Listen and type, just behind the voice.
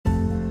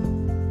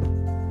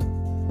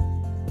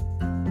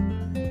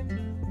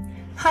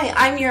Hi,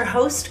 I'm your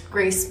host,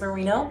 Grace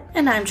Marino.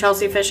 And I'm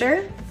Chelsea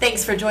Fisher.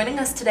 Thanks for joining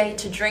us today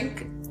to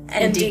drink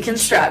and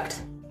deconstruct.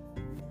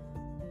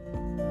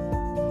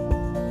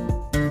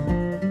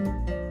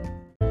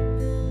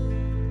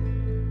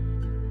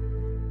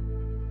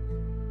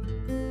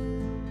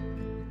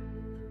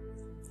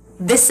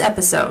 This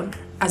episode,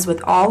 as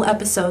with all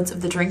episodes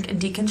of the Drink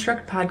and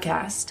Deconstruct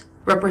podcast,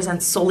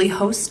 represents solely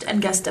host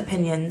and guest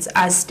opinions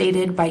as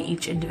stated by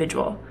each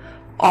individual.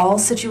 All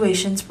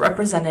situations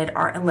represented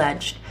are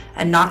alleged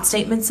and not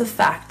statements of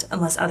fact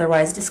unless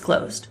otherwise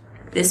disclosed.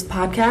 This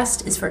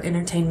podcast is for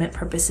entertainment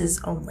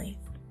purposes only.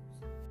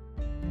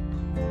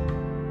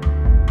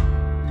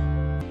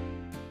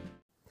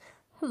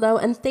 Hello,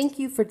 and thank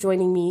you for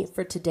joining me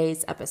for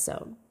today's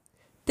episode.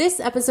 This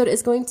episode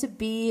is going to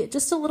be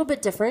just a little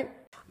bit different.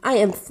 I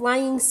am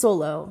flying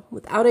solo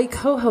without a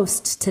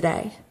co-host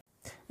today,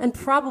 and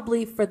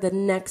probably for the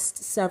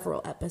next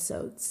several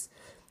episodes.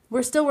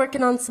 We're still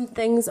working on some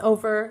things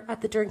over at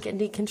the Drink and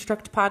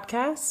Deconstruct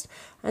podcast,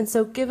 and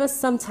so give us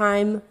some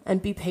time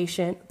and be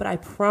patient, but I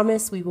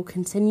promise we will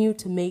continue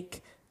to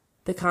make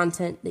the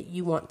content that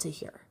you want to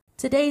hear.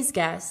 Today's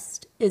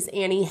guest is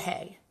Annie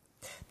Hay.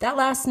 That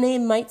last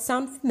name might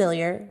sound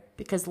familiar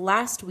because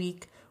last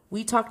week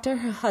we talked to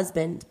her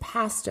husband,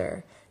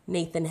 Pastor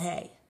Nathan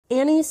Hay.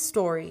 Annie's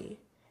story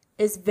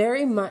is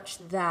very much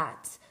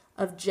that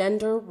of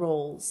gender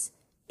roles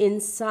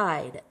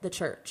inside the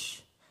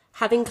church.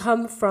 Having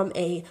come from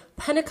a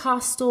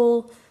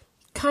Pentecostal,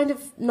 kind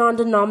of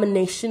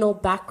non-denominational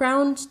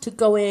background to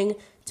going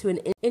to an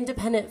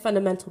independent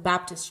fundamental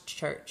Baptist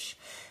church,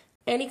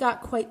 Annie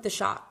got quite the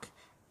shock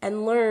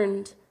and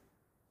learned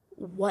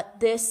what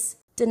this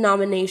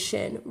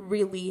denomination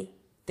really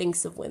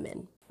thinks of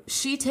women.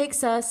 She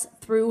takes us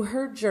through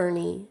her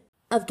journey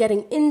of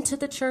getting into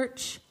the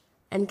church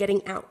and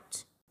getting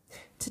out.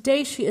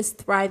 Today she is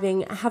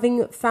thriving,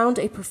 having found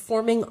a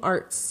performing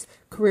arts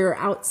career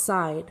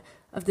outside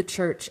of the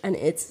church and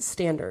its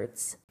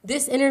standards.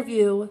 This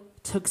interview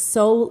took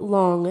so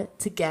long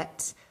to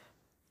get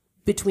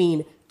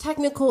between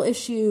technical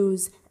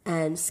issues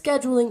and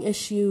scheduling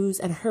issues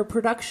and her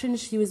production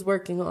she was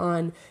working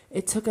on.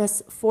 It took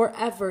us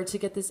forever to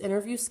get this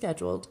interview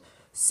scheduled.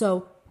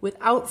 So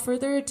without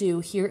further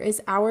ado, here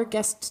is our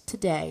guest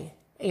today,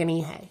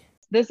 Annie Hay.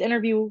 This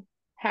interview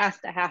has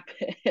to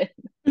happen.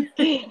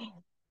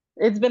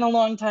 It's been a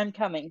long time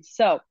coming.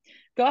 So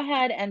go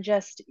ahead and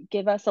just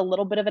give us a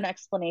little bit of an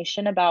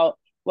explanation about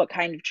what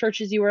kind of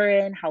churches you were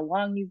in, how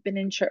long you've been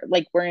in church,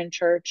 were in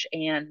church,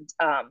 and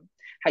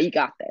how you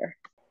got there.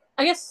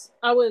 I guess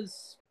I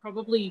was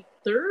probably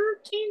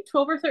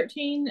 12 or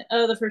 13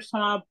 the first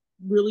time I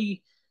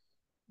really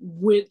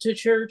went to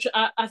church.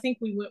 I think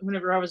we went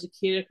whenever I was a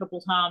kid a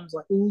couple times,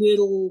 like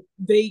little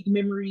vague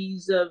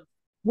memories of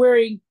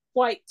wearing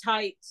white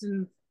tights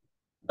and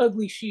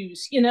ugly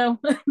shoes,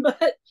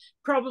 but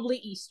probably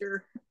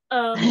Easter.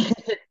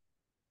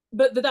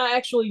 But that I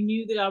actually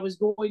knew that I was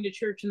going to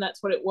church and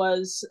that's what it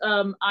was.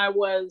 I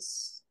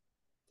was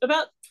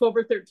about 12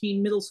 or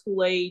 13, middle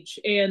school age,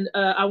 and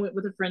I went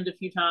with a friend a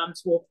few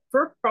times, well,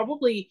 for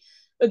probably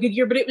a good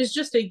year, but it was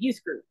just a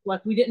youth group.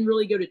 Like, we didn't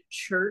really go to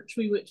church.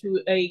 We went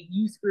to a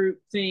youth group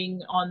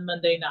thing on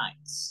Monday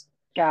nights.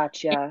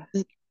 Gotcha.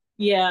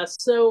 Yeah,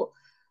 so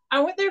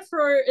I went there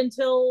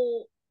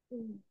until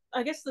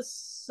I guess the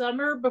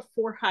summer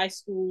before high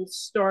school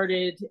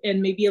started,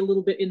 and maybe a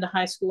little bit into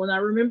high school. And I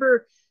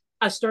remember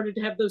I started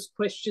to have those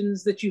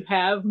questions that you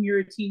have when you're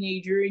a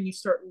teenager and you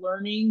start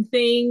learning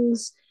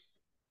things.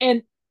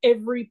 And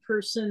every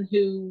person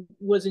who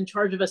was in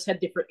charge of us had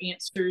different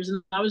answers.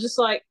 And I was just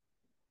like,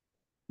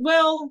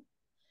 well,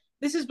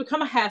 this has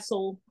become a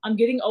hassle. I'm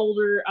getting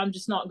older. I'm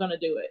just not going to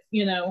do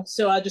it,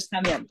 So I just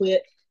kind of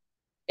quit.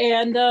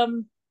 And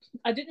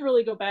I didn't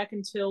really go back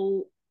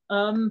until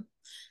I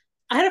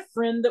had a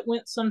friend that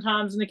went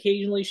sometimes, and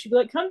occasionally she'd be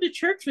like, come to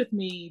church with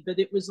me. But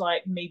it was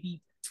like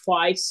maybe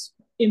twice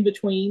in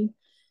between.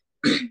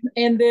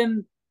 And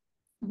then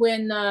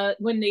when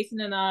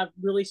Nathan and I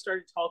really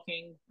started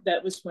talking,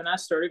 that was when I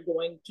started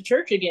going to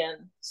church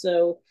again.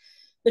 So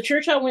the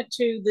church I went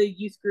to, the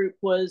youth group,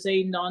 was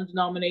a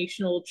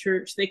non-denominational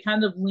church. They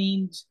kind of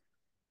leaned,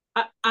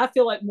 I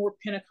feel like, more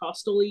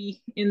Pentecostally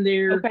in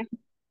their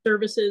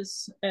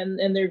services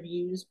and their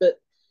views, but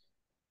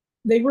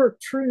they were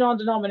true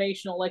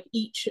non-denominational. Like,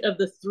 each of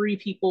the three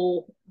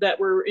people that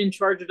were in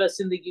charge of us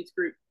in the youth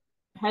group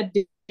had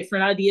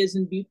different ideas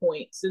and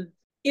viewpoints. And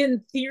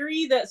in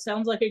theory, that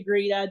sounds like a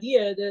great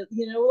idea to,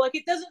 like,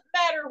 it doesn't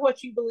matter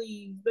what you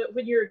believe, but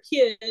when you're a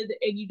kid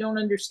and you don't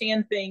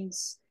understand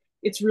things,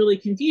 it's really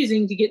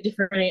confusing to get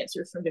different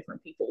answers from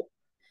different people.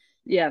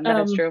 Yeah,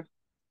 that is true.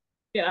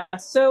 Yeah.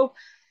 So,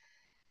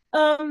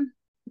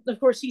 of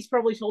course, he's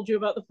probably told you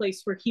about the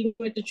place where he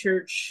went to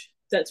church.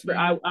 That's where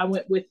I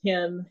went with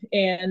him.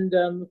 And,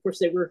 of course,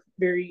 they were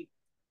very,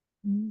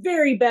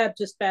 very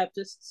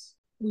Baptists.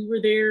 We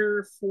were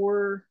there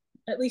for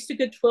at least a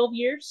good 12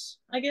 years,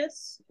 I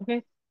guess.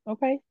 Okay.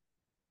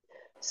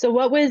 So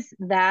what was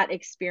that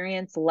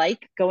experience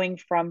like, going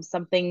from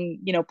something,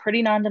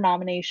 pretty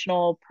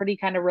non-denominational, pretty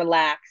kind of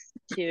relaxed,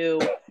 to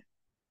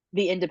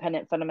the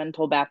independent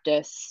fundamental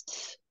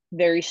Baptist,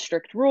 very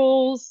strict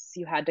rules.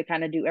 You had to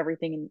kind of do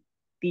everything in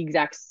the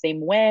exact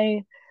same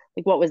way.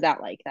 Like, what was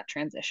that like, that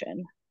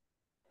transition?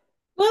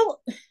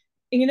 Well,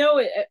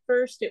 at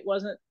first it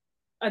wasn't,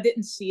 I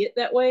didn't see it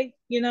that way,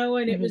 and it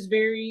Mm-hmm. was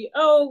very,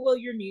 oh, well,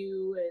 you're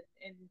new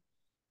and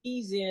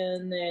he's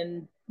in.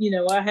 And,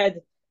 I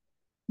had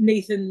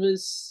Nathan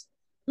was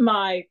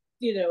my,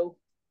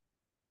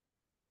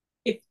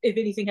 if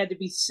anything had to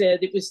be said,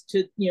 it was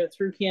to,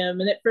 through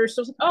him. And at first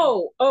I was like,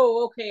 oh,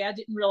 okay. I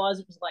didn't realize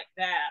it was like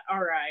that. All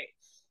right.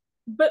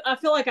 But I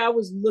feel like I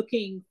was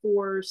looking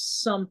for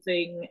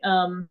something.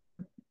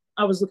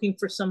 I was looking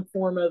for some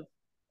form of,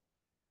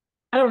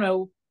 I don't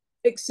know,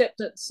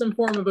 acceptance, some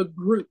form of a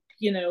group,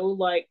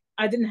 like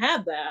I didn't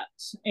have that.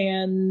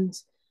 And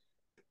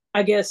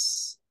I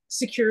guess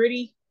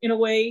security in a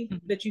way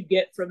that you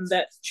get from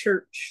that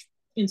church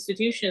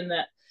institution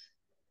that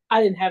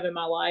I didn't have in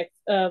my life.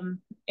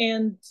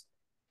 And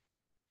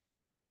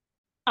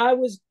I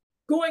was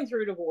going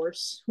through a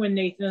divorce when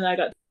Nathan and I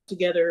got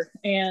together.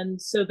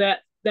 And so that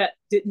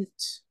didn't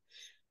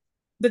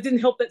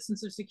help that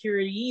sense of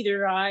security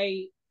either.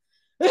 I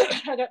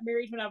got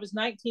married when I was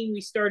 19.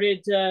 We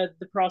started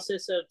the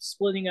process of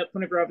splitting up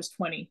whenever I was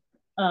 20.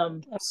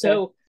 Okay.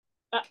 So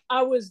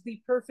I was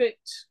the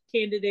perfect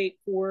candidate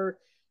for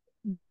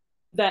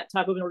that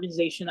type of an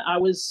organization. I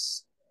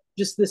was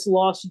just this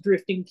lost,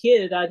 drifting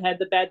kid. I'd had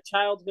the bad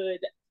childhood.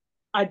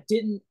 I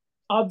didn't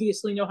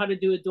obviously know how to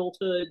do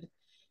adulthood,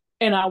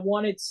 and I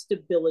wanted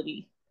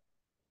stability.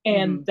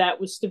 And Mm-hmm. that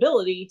was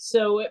stability.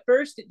 So at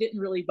first, it didn't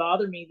really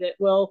bother me that,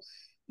 well,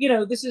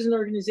 this is an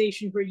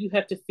organization where you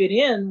have to fit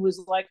in,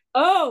 was like,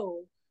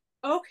 oh,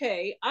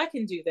 okay, I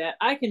can do that.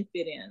 I can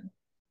fit in.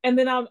 And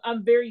then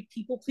I'm very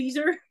people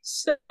pleaser.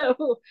 So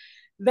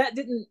that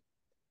didn't,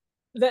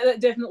 that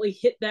definitely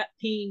hit that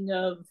ping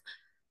of,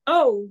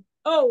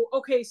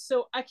 okay,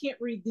 so I can't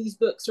read these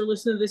books or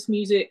listen to this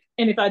music.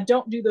 And if I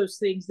don't do those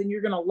things, then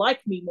you're going to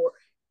like me more.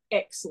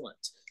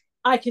 Excellent.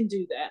 I can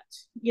do that.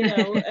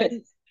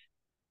 And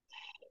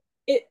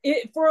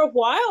it for a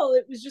while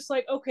it was just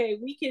like, okay,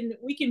 we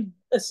can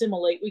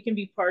assimilate, we can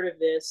be part of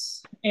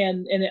this.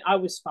 And I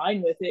was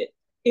fine with it.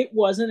 It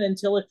wasn't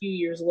until a few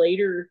years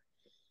later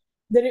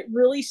that it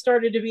really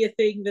started to be a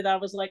thing that I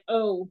was like,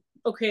 oh,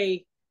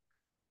 okay,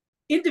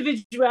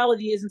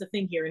 individuality isn't a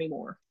thing here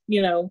anymore.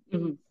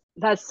 Mm-hmm.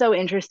 That's so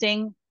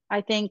interesting.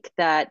 I think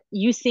that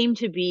you seem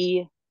to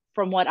be,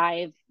 from what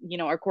I've,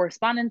 our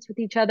correspondence with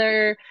each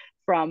other,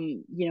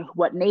 from,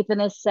 what Nathan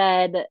has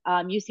said,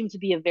 you seem to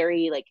be a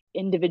very like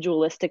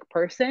individualistic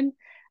person,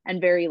 and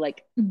very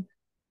like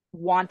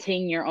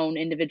wanting your own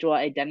individual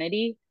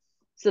identity.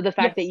 So the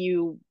fact that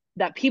Yes,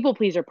 that people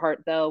pleaser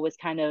part, though, was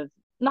kind of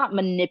not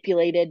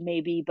manipulated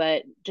maybe,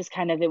 but just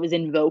kind of, it was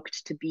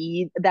invoked to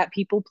be that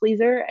people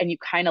pleaser, and you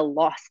kind of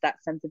lost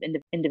that sense of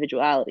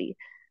individuality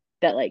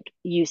that like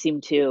you seem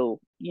to,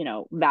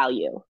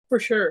 value. for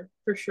sure,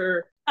 for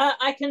sure.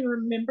 I can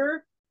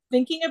remember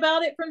thinking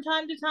about it from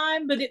time to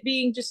time, but it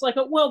being just like,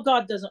 well,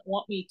 God doesn't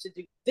want me to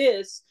do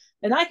this,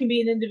 and I can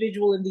be an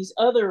individual in these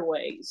other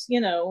ways.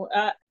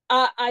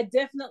 I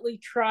definitely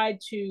tried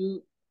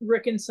to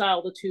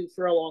reconcile the two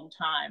for a long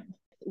time.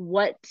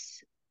 What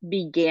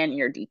began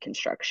your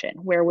deconstruction?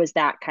 Where was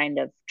that kind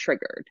of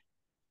triggered?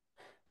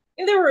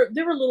 And there were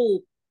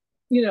little,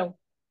 you know,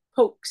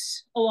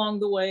 pokes along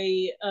the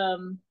way.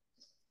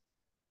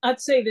 I'd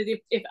say that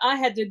if I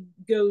had to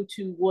go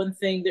to one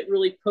thing that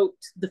really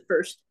poked the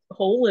first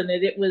hole in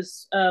it, it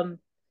was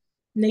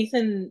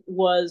Nathan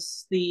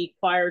was the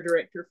choir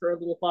director for a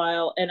little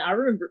while, and I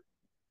remember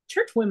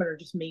church women are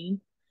just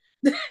mean.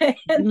 And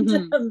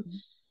Mm-hmm.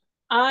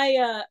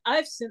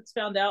 I've since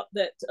found out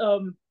that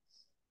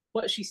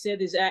what she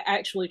said is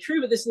actually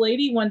true. But this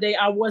lady, one day,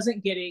 I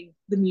wasn't getting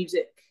the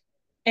music,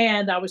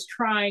 and I was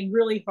trying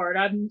really hard.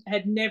 I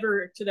had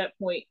never to that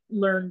point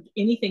learned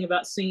anything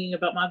about singing,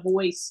 about my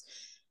voice.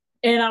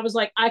 And I was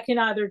like, I can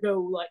either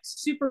go like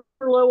super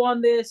low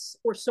on this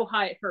or so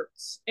high it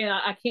hurts. And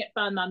I can't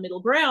find my middle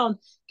ground.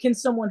 Can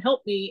someone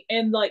help me?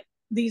 And like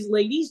these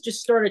ladies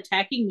just start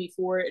attacking me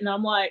for it. And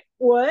I'm like,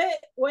 what?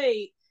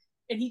 Wait.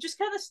 And he just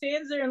kind of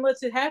stands there and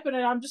lets it happen.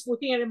 And I'm just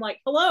looking at him like,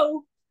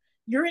 hello,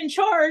 you're in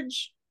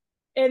charge.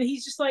 And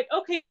he's just like,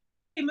 okay,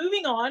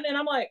 moving on. And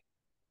I'm like,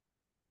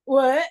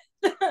 what?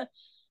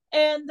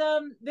 And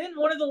then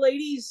one of the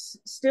ladies,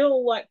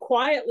 still like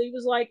quietly,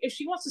 was like, if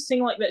she wants to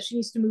sing like that, she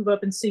needs to move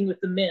up and sing with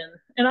the men.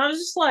 And I was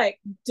just like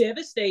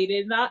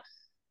devastated. And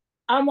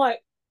I'm like,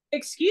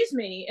 excuse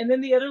me. And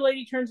then the other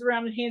lady turns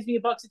around and hands me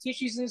a box of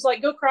tissues and is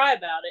like, go cry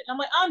about it. And I'm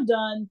like, I'm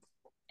done.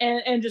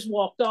 And just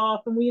walked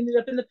off. And we ended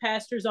up in the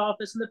pastor's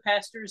office, and the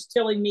pastor's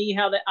telling me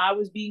how that I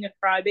was being a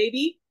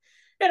crybaby.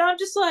 And I'm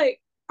just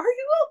like, are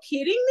you all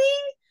kidding me?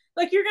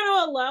 Like, you're going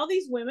to allow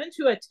these women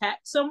to attack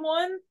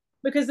someone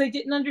because they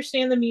didn't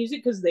understand the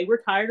music because they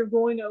were tired of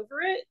going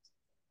over it?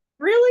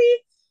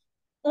 Really?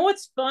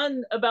 What's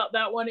fun about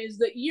that one is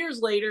that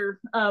years later,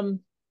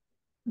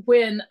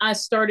 when I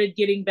started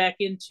getting back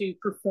into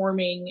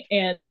performing,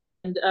 and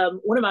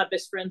one of my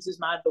best friends is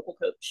my vocal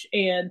coach,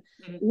 and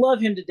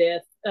love him to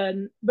death.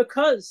 And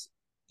because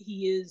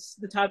he is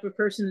the type of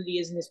person that he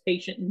is and is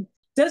patient and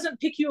doesn't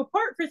pick you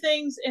apart for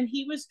things. And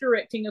he was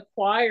directing a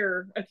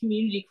choir, a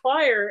community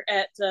choir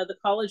at the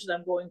college that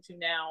I'm going to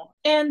now.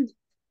 And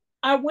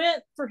I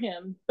went for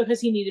him because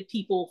he needed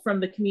people from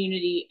the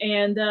community.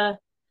 And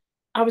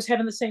I was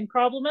having the same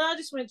problem. And I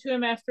just went to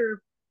him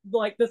after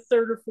like the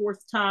third or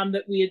fourth time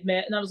that we had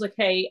met. And I was like,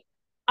 hey,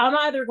 I'm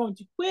either going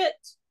to quit,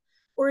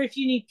 or if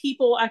you need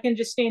people, I can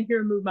just stand here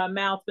and move my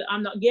mouth, but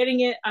I'm not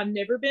getting it. I've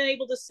never been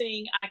able to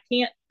sing. I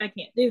can't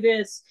do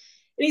this.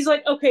 And he's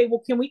like, okay,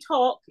 well, can we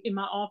talk in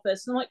my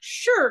office? And I'm like,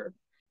 sure.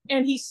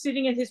 And he's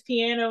sitting at his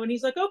piano and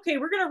he's like, okay,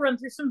 we're going to run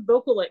through some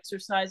vocal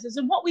exercises.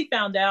 And what we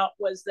found out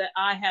was that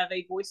I have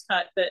a voice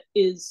type that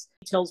is,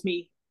 he tells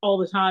me all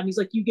the time, he's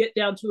like, you get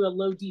down to a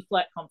low D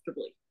flat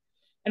comfortably.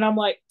 And I'm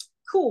like,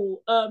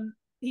 cool.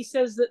 He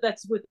says that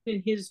that's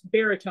within his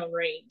baritone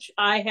range.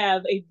 I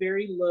have a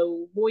very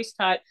low voice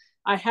type.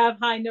 I have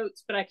high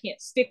notes, but I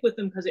can't stick with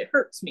them because it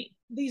hurts me.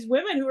 These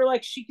women who are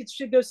like,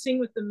 should go sing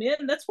with the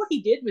men. That's what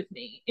he did with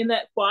me in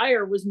that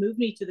choir, was move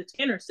me to the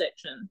tenor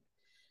section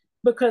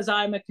because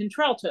I'm a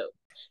contralto.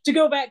 To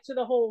go back to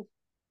the whole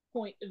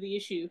point of the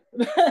issue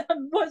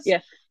was,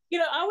 yeah.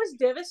 I was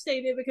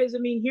devastated because, I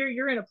mean, here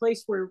you're in a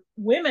place where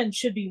women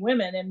should be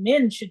women and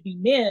men should be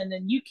men,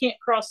 and you can't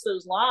cross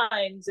those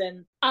lines.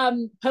 And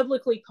I'm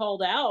publicly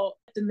called out,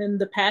 and then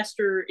the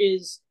pastor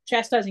is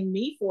chastising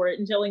me for it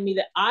and telling me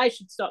that I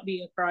should stop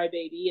being a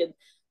crybaby and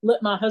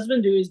let my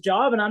husband do his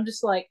job. And I'm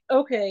just like,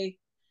 okay,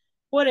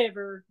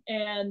 whatever.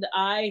 And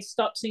I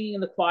stopped singing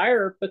in the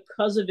choir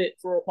because of it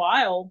for a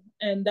while.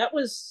 And that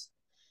was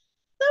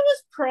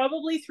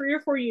probably 3 or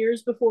 4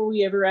 years before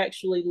we ever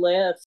actually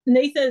left.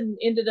 Nathan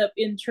ended up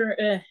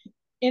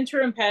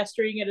interim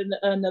pastoring at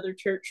another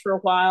church for a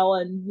while,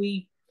 and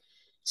we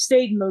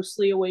stayed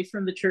mostly away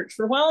from the church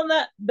for a while, and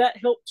that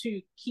helped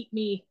to keep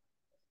me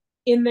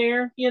in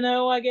there,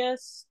 I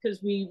guess,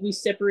 because we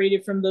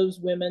separated from those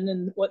women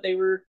and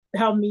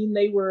how mean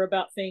they were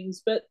about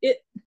things. But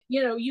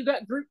you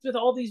got grouped with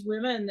all these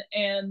women,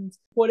 and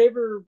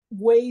whatever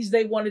ways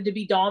they wanted to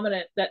be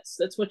dominant, that's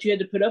what you had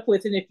to put up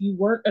with. And if you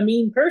weren't a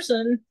mean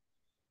person,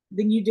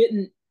 then you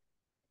didn't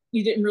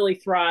really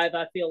thrive,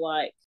 I feel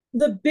like.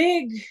 The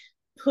big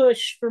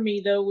push for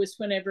me, though, was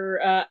whenever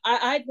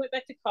I went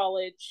back to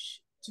college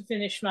to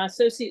finish my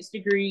associate's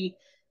degree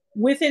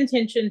with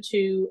intention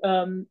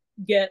to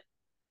get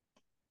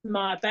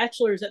my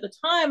bachelor's. At the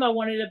time, I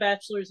wanted a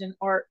bachelor's in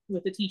art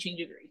with a teaching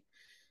degree.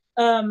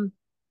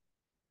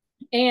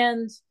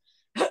 And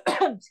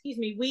excuse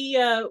me,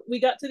 we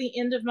got to the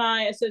end of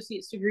my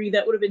associate's degree.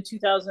 That would have been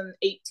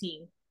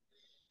 2018.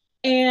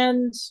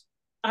 And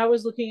I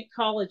was looking at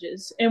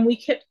colleges, and we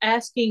kept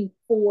asking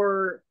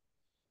for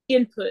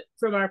input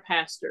from our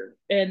pastor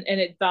and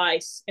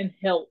advice and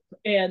help.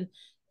 And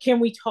can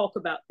we talk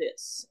about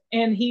this?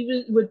 And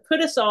he would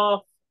put us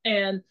off.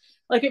 And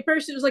like at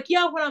first it was like,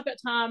 yeah, when I've got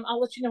time,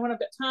 I'll let you know when I've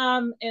got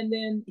time. And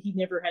then he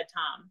never had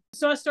time.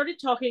 So I started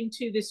talking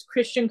to this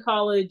Christian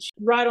college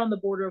right on the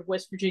border of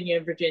West Virginia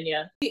and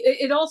Virginia.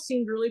 It all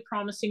seemed really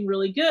promising,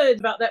 really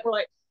good. About that, we're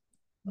like,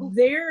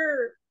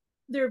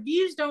 their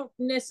views don't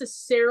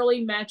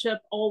necessarily match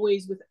up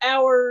always with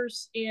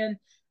ours. And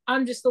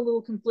I'm just a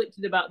little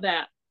conflicted about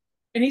that.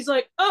 And he's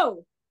like,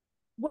 oh,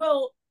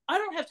 well, I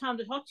don't have time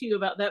to talk to you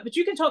about that, but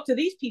you can talk to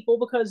these people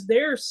because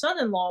their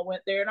son-in-law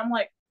went there. And I'm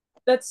like,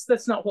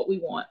 that's not what we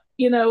want,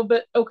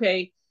 but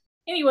okay.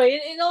 Anyway,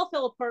 it all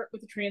fell apart with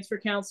the transfer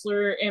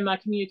counselor, and my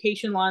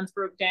communication lines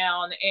broke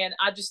down, and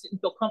I just didn't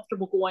feel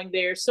comfortable going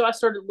there. So I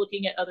started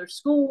looking at other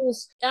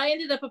schools. I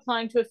ended up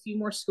applying to a few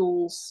more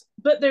schools,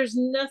 but there's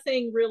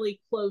nothing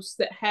really close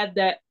that had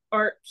that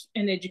art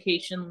and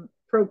education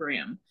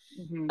program.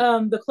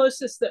 Mm-hmm. The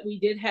closest that we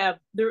did have,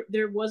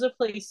 there was a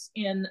place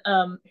in,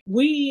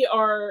 we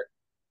are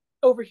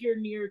over here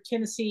near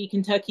Tennessee,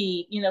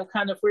 Kentucky,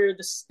 kind of where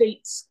the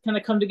states kind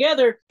of come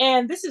together.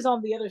 And this is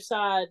on the other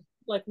side.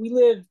 Like, we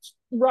lived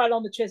right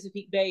on the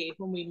Chesapeake Bay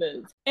when we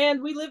moved.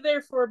 And we lived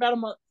there for about a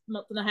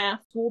month and a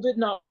half. School did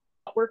not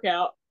work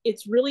out.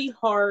 It's really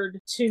hard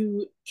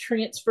to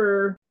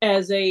transfer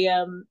as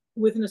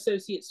with an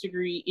associate's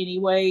degree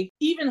anyway.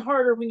 Even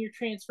harder when you're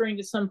transferring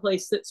to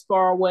someplace that's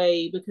far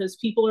away, because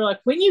people are like,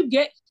 when you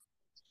get...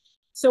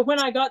 So when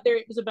I got there,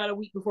 it was about a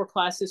week before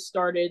classes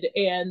started,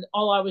 and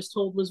all I was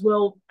told was,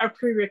 well, our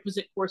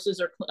prerequisite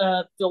courses are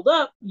filled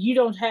up. You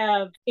don't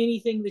have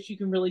anything that you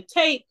can really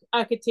take.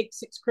 I could take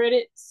 6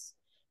 credits,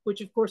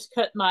 which of course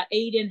cut my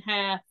 8 in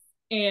half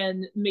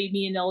and made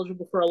me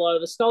ineligible for a lot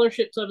of the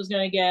scholarships I was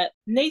going to get.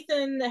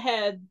 Nathan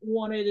had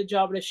wanted a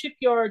job at a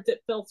shipyard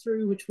that fell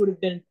through, which would have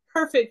been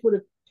perfect, would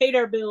have paid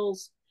our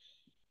bills,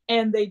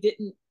 and they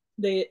didn't.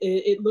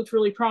 It looked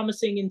really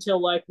promising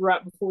until like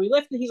right before we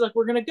left, and he's like,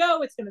 we're gonna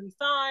go, it's gonna be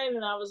fine.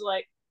 And I was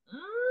like,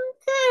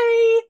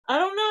 okay, I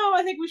don't know,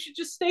 I think we should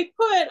just stay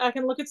put. I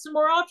can look at some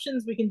more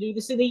options, we can do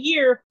this in a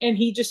year. And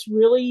he just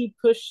really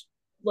pushed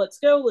let's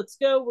go.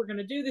 We're going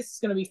to do this. It's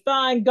going to be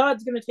fine.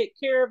 God's going to take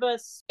care of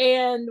us.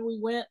 And we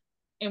went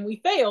and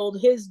we failed.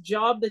 His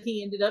job that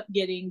he ended up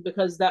getting,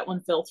 because that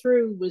one fell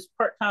through, was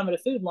part-time at a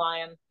Food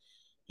Lion.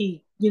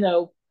 He,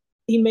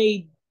 he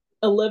made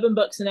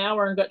 $11 an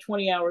hour and got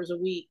 20 hours a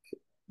week,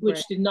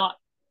 which did not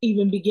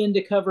even begin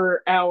to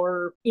cover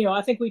our,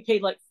 I think we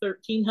paid like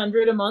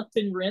 $1,300 a month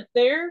in rent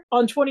there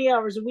on 20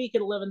 hours a week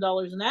at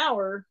 $11 an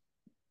hour.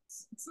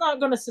 It's not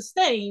going to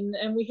sustain.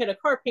 And we had a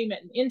car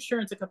payment and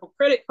insurance, a couple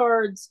credit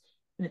cards,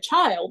 and a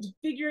child.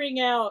 Figuring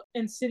out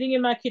and sitting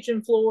in my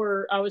kitchen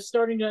floor, I was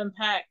starting to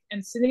unpack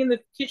and sitting in the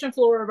kitchen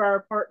floor of our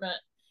apartment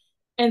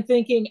and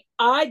thinking,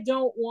 I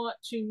don't want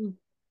to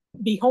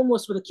be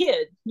homeless with a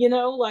kid.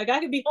 Like I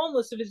could be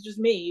homeless if it's just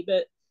me,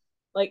 but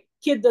like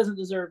kid doesn't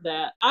deserve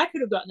that. I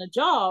could have gotten a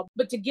job,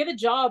 but to get a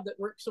job that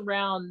works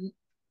around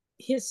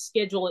his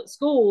schedule at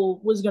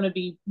school was going to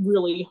be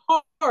really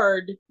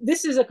hard.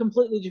 This is a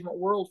completely different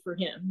world for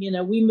him.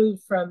 We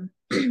moved from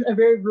a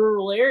very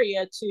rural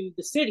area to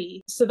the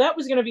city, so that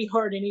was going to be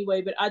hard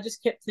anyway. But I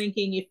just kept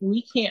thinking, if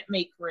we can't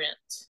make rent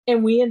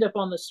and we end up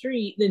on the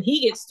street, then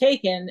he gets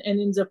taken and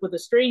ends up with a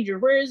stranger.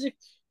 Whereas if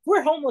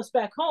we're homeless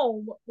back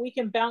home, we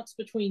can bounce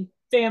between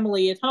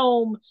family at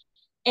home,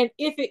 and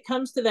if it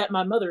comes to that,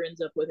 my mother ends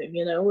up with him,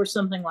 or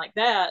something like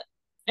that.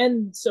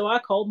 And so I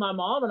called my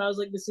mom and I was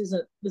like, this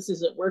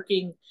isn't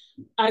working.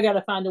 I got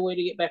to find a way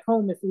to get back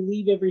home if we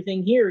leave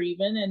everything here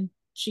even. And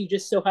she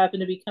just so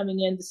happened to be coming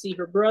in to see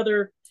her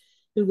brother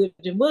who lived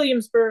in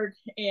Williamsburg,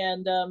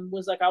 and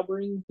was like, I'll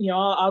bring,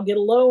 I'll get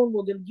a loan.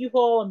 We'll get a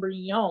U-Haul and bring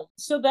you home.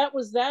 So that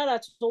was that. I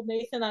told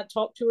Nathan, I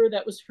talked to her.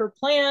 That was her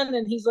plan.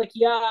 And he's like,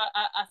 yeah,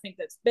 I think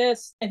that's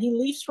best. And he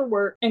leaves for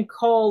work and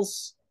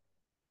calls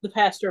the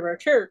pastor of our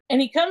church.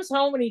 And he comes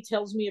home and he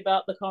tells me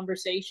about the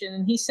conversation.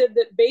 And he said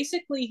that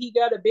basically he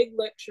got a big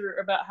lecture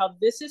about how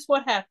this is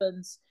what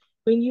happens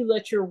when you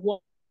let your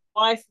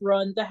wife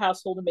run the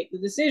household and make the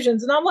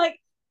decisions. And I'm like,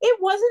 it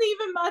wasn't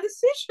even my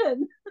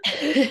decision.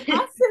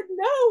 I said,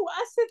 no,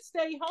 I said,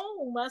 stay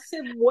home. I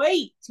said,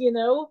 wait,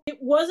 It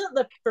wasn't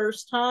the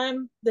first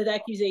time that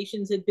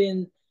accusations had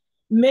been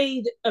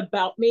made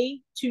about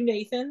me to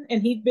Nathan,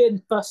 and he'd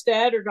been fussed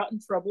at or got in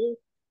trouble.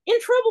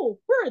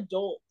 We're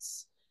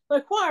adults.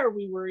 Like, why are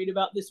we worried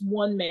about this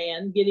one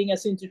man getting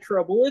us into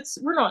trouble?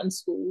 We're not in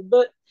school,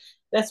 but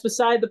that's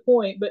beside the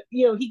point. But,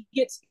 he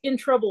gets in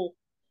trouble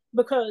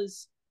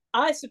because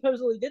I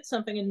supposedly did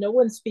something and no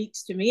one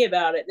speaks to me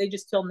about it. They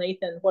just tell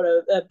Nathan what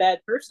a bad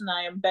person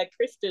I am, bad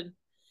Christian.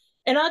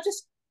 And I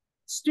just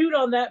stewed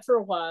on that for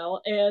a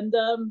while. And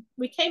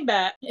we came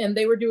back and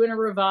they were doing a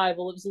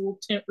revival. It was a little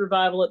tent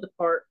revival at the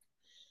park.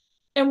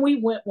 And we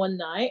went one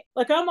night.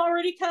 Like, I'm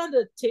already kind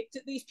of ticked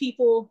at these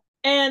people.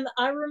 And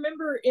I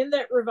remember in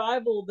that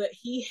revival that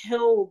he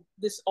held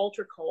this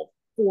altar call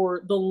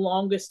for the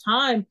longest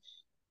time.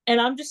 And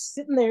I'm just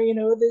sitting there,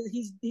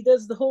 he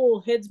does the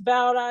whole heads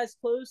bowed, eyes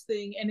closed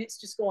thing. And it's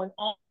just going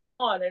on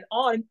and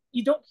on.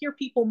 You don't hear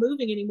people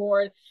moving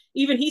anymore. And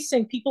even he's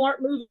saying people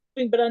aren't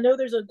moving, but I know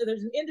there's an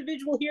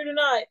individual here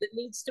tonight that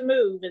needs to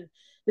move. And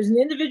there's an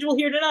individual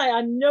here tonight.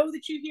 I know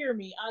that you hear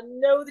me. I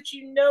know that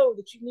you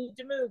need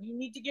to move. You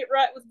need to get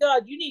right with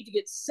God. You need to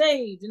get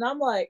saved. And I'm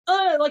like,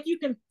 like you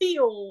can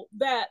feel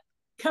that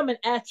coming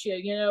at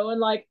you, and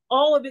like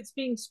all of it's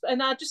being,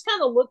 and I just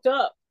kind of looked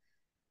up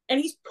and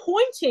he's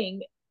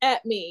pointing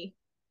at me,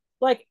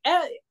 like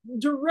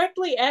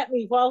directly at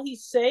me while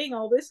he's saying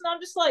all this. And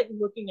I'm just like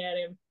looking at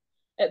him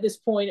at this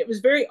point. It was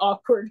very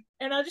awkward.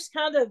 And I just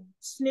kind of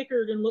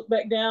snickered and looked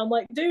back down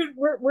like, dude,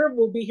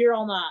 we'll be here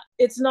all night.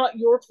 It's not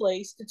your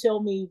place to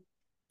tell me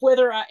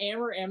whether I am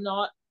or am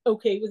not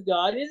okay with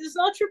God. It is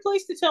not your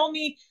place to tell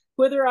me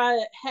whether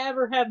I have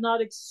or have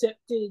not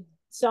accepted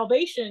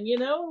salvation,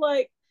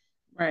 like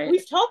right.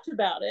 We've talked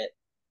about it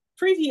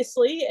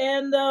previously.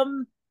 And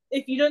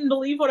if you didn't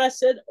believe what I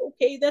said,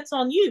 okay, that's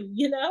on you,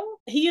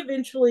 He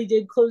eventually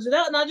did close it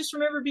out. And I just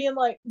remember being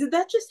like, did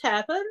that just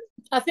happen?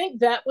 I think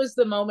that was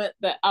the moment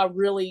that I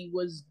really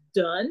was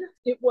done.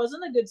 It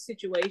wasn't a good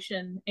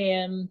situation.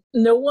 And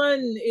no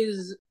one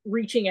is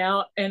reaching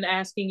out and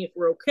asking if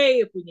we're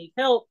okay, if we need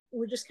help.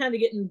 We're just kind of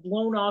getting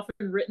blown off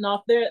and written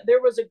off. There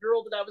was a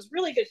girl that I was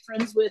really good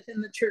friends with in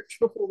the church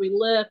before we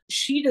left.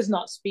 She does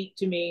not speak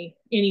to me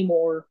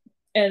anymore.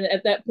 And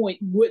at that point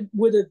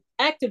would have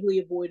actively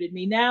avoided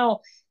me.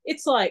 Now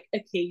it's like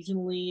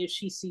occasionally if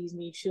she sees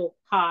me, she'll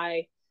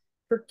hi.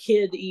 Her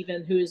kid,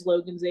 even who is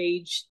Logan's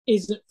age,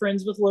 isn't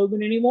friends with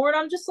Logan anymore. And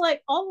I'm just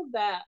like, all of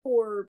that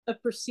for a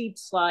perceived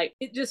slight,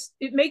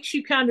 it makes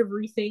you kind of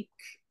rethink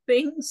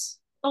things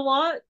a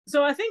lot.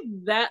 So I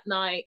think that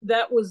night,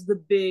 that was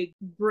the big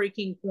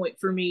breaking point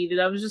for me,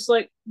 that I was just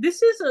like,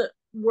 this isn't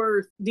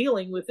worth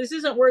dealing with. This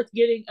isn't worth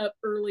getting up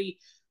early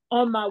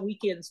on my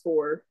weekends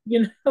for,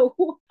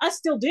 I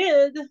still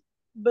did,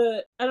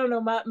 but I don't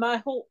know, my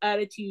whole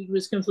attitude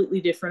was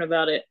completely different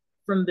about it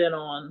from then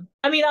on.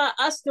 I mean,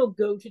 I still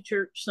go to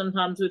church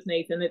sometimes with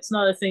Nathan. It's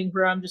not a thing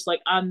where I'm just like,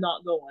 I'm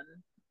not going.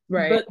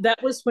 Right. But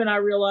that was when I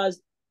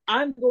realized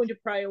I'm going to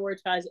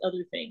prioritize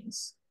other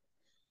things.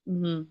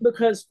 Mm-hmm.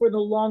 because for the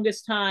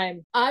longest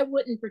time, I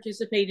wouldn't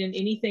participate in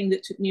anything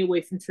that took me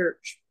away from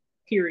church,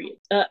 period.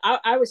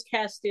 I was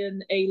cast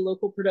in a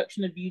local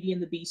production of Beauty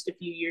and the Beast a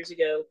few years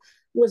ago,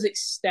 was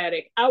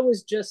ecstatic. I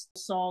was just a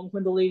song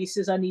when the lady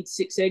says, I need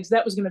 6 eggs.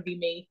 That was going to be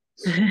me.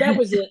 That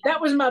was it.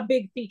 That was my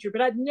big feature,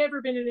 but I'd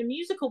never been in a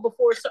musical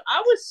before. So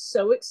I was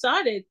so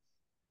excited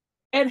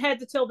and had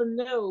to tell them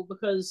no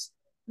because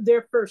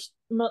their first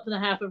month and a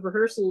half of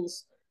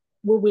rehearsals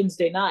were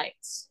Wednesday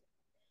nights.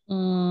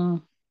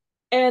 Mm.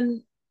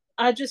 And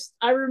I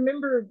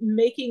remember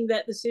making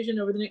that decision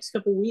over the next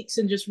couple of weeks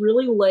and just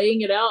really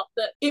laying it out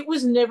that it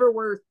was never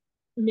worth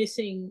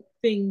missing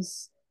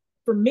things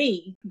for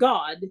me,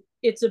 God.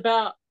 It's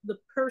about the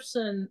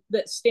person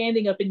that's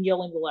standing up and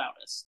yelling the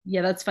loudest.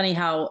 Yeah, that's funny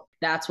how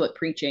that's what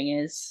preaching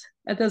is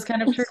at those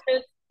kind of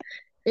churches.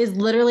 Is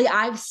literally,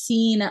 I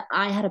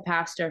had a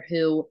pastor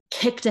who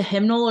kicked a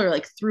hymnal or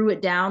like threw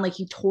it down, like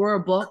he tore a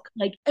book.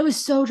 Like it was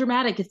so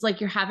dramatic. It's like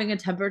you're having a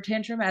temper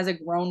tantrum as a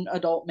grown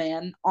adult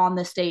man on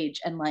the stage.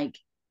 And like,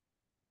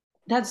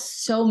 that's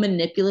so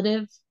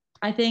manipulative,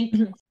 I think.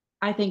 Mhm.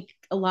 I think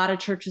a lot of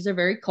churches are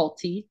very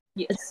culty.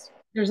 Yes.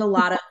 There's a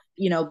lot of,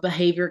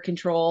 behavior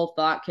control,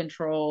 thought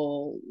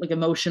control, like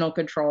emotional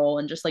control,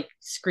 and just like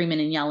screaming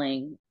and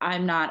yelling.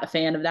 I'm not a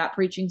fan of that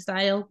preaching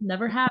style,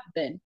 never have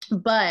been.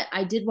 But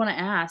I did want to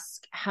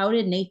ask, how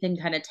did Nathan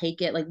kind of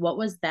take it? Like, what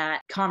was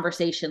that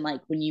conversation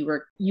like when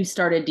you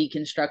started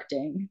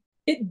deconstructing?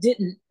 It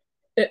didn't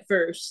at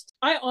first.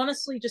 I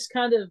honestly just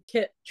kind of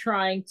kept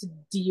trying to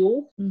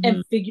deal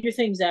and figure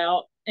things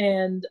out.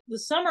 And the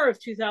summer of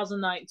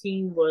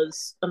 2019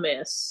 was a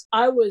mess.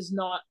 I was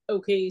not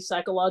okay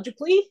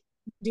psychologically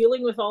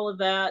dealing with all of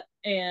that,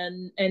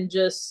 and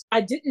just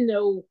I didn't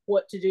know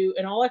what to do,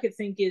 and all I could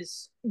think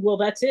is, well,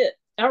 that's it,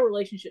 our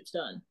relationship's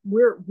done,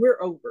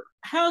 we're over.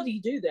 How do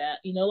you do that?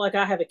 Like,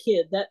 I have a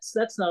kid,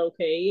 that's not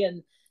okay,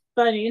 and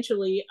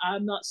financially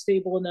I'm not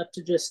stable enough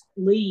to just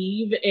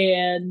leave,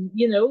 and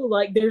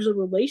like, there's a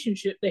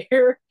relationship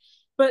there.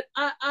 But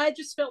I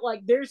just felt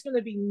like there's going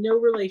to be no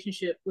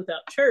relationship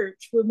without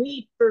church. When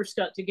we first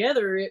got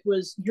together, it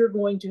was, you're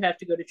going to have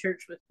to go to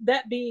church. With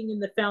that being in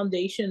the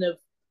foundation of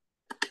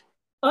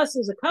us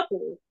as a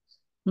couple,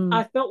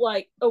 I felt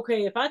like,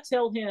 okay, if I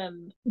tell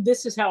him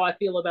this is how I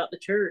feel about the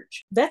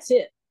church, that's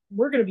it.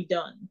 We're going to be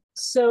done.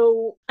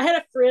 So I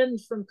had a friend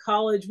from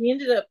college. We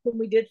ended up, when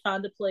we did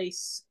find a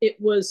place, it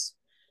was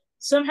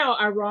somehow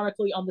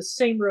ironically on the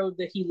same road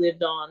that he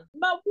lived on.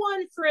 My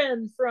one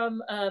friend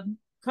from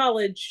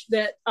college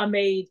that I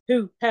made,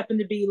 who happened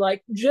to be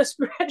like just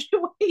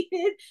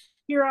graduated.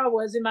 Here I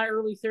was in my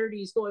early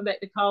 30s going back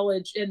to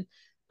college, and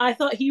I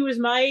thought he was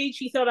my age.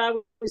 He thought I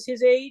was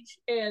his age,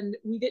 and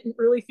we didn't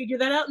really figure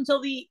that out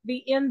until the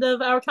end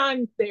of our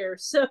time there.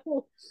 So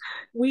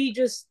we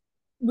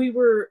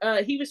were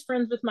he was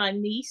friends with my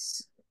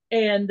niece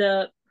and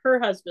her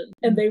husband,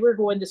 and they were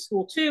going to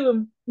school too.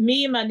 And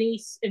me and my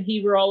niece and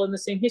he were all in the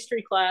same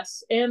history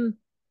class, and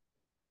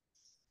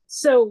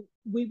so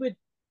we would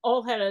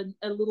all had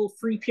a little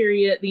free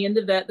period at the end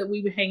of that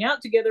we would hang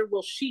out together.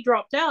 Well, she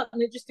dropped out,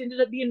 and it just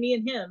ended up being me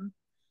and him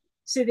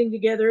sitting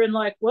together, and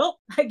like, well,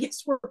 I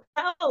guess we're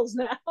pals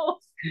now.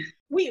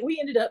 We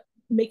ended up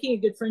making a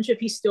good friendship.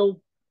 He's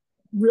still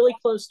really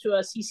close to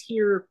us. He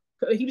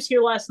was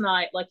here last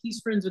night. Like,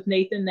 he's friends with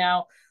Nathan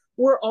now.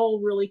 We're all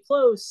really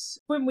close.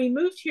 When we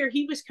moved here,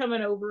 he was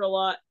coming over a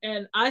lot,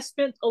 and I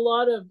spent a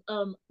lot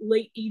of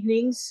late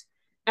evenings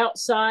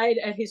outside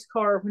at his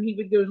car when he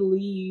would go to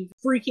leave,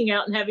 freaking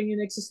out and having an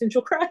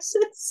existential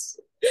crisis.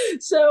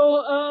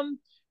 So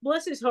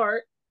bless his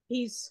heart,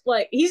 he's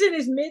in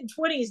his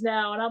mid-20s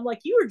now, and I'm like,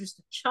 you were just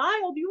a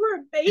child, you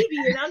were a baby,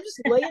 and I'm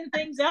just laying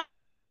things out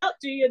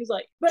to you. And he's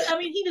like, but I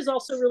mean, he was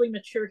also really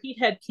mature. He'd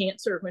had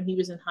cancer when he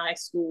was in high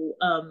school.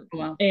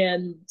 Wow.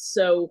 And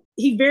so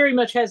he very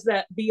much has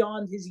that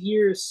beyond his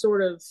years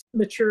sort of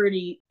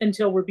maturity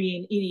until we're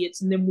being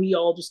idiots. And then we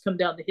all just come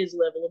down to his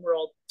level and we're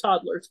all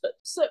toddlers. But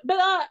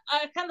I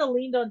kind of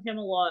leaned on him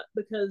a lot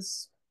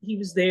because he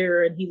was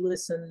there and he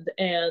listened,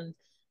 and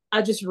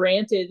I just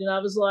ranted, and I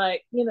was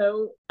like,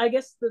 I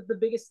guess the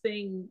biggest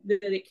thing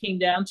that it came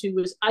down to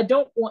was, I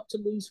don't want to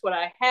lose what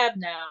I have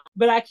now,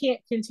 but I can't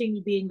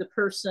continue being the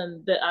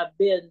person that I've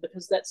been,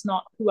 because that's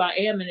not who I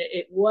am, and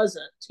it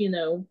wasn't,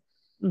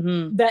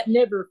 that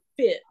never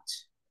fit.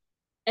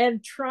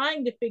 And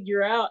trying to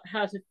figure out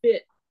how to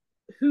fit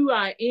who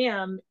I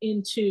am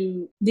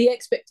into the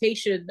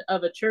expectation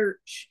of a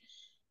church.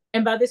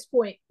 And by this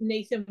point,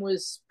 Nathan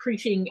was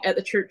preaching at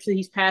the church that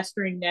he's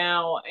pastoring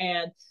now,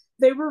 and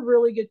they were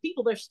really good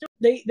people. They're still,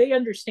 they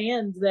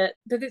understand that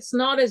it's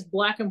not as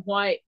black and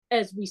white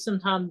as we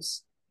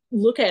sometimes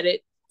look at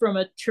it from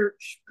a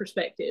church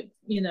perspective.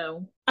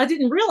 I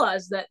didn't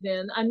realize that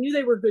then. I knew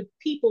they were good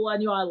people. I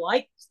knew I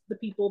liked the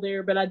people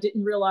there, but I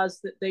didn't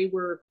realize that they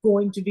were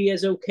going to be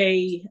as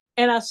okay.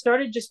 And I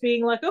started just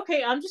being like,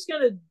 okay, I'm just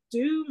going to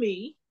do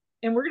me,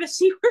 and we're going to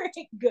see where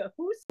it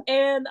goes.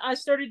 And I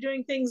started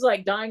doing things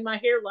like dyeing my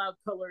hair loud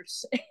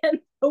colors and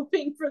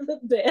hoping for the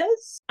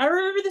best. I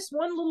remember this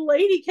one little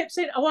lady kept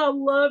saying, oh, I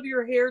love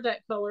your hair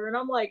that color. And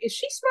I'm like, is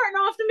she smarting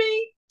off to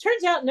me?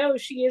 Turns out, no,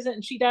 she isn't.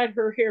 And she dyed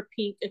her hair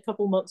pink a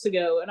couple months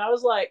ago. And I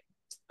was like,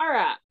 all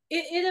right.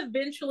 It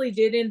eventually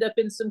did end up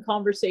in some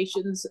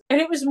conversations.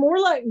 And it was more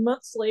like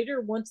months later,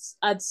 once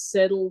I'd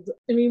settled.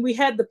 I mean, we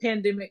had the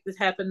pandemic that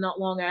happened not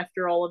long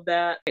after all of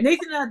that.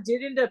 Nathan and I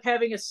did end up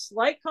having a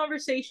slight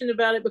conversation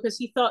about it because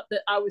he thought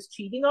that I was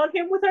cheating on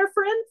him with our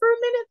friend for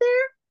a minute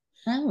there.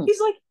 Oh. He's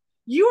like,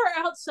 you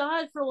are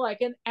outside for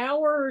like an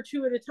hour or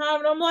two at a time.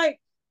 And I'm like,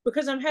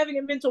 because I'm having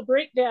a mental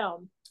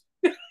breakdown.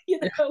 You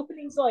know, and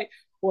he's like,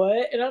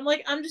 what? And I'm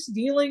like, I'm just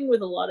dealing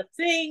with a lot of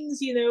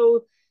things, you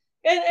know.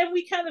 And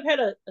we kind of had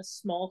a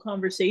small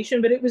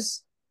conversation, but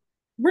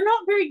we're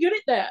not very good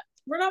at that.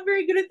 We're not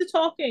very good at the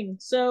talking.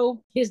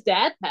 So his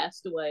dad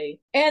passed away,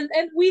 and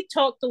we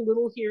talked a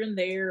little here and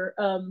there.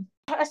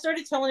 I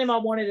started telling him I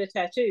wanted a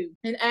tattoo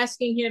and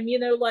asking him, you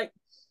know, like,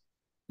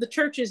 the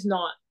church is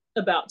not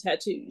about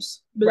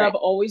tattoos, but right. I've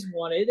always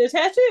wanted a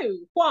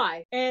tattoo.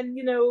 Why? And,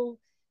 you know,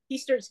 he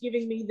starts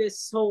giving me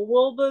this whole,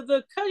 well,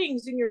 the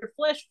cuttings in your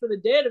flesh for the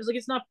dead. I was like,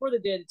 it's not for the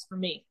dead, it's for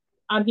me.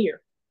 I'm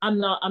here. I'm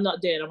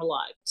not dead, I'm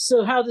alive.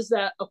 So how does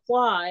that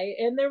apply?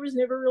 And there was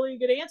never really a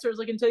good answer. I was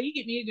like, until you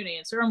get me a good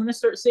answer, I'm going to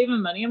start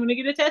saving money. I'm going to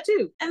get a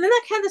tattoo. And then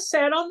I kind of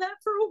sat on that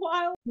for a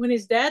while. When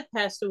his dad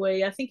passed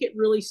away, I think it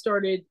really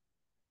started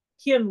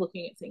him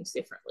looking at things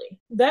differently.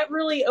 That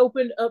really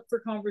opened up for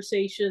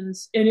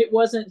conversations. And it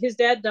wasn't, his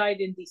dad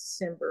died in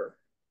December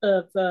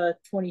of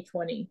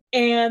 2020.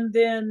 And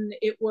then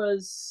it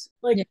was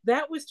like,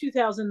 that was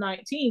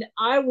 2019.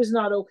 I was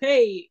not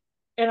okay.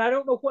 And I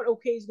don't know what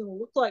okay is going to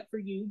look like for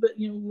you, but,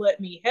 you know, let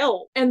me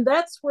help. And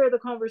that's where the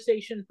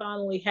conversation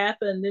finally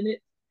happened. And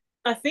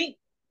I think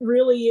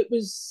really it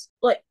was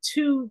like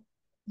 2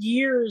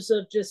 years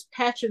of just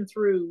patching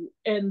through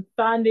and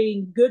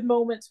finding good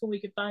moments when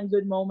we could find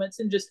good moments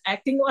and just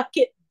acting like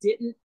it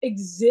didn't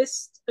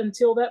exist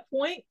until that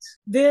point.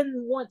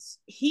 Then once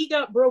he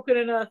got broken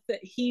enough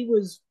that he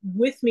was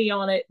with me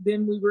on it,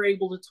 then we were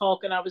able to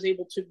talk and I was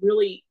able to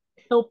really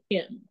help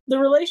him. The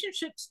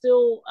relationship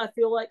still, I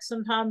feel like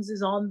sometimes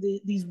is on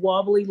these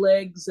wobbly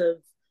legs of,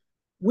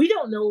 we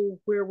don't know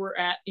where we're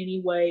at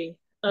anyway.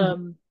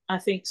 I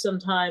think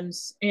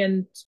sometimes,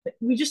 and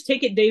we just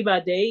take it day by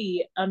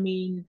day. I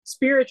mean,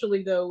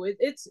 spiritually though,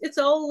 it's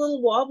all a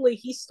little wobbly.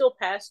 He's still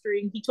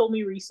pastoring. He told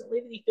me recently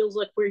that he feels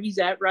like where he's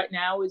at right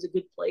now is a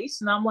good place.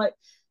 And I'm like,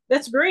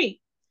 that's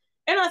great.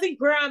 And I think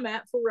where I'm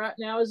at for right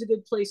now is a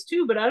good place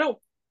too, but I don't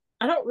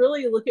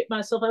really look at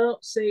myself. I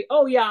don't say,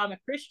 oh yeah, I'm a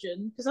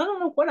Christian, because I don't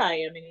know what I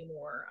am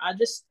anymore. I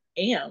just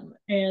am,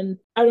 and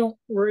I don't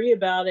worry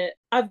about it.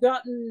 I've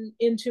gotten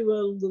into a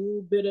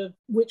little bit of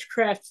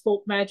witchcraft,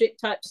 folk magic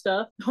type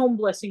stuff, home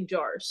blessing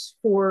jars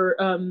for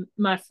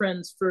my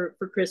friends for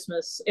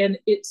Christmas. And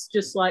it's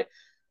just like,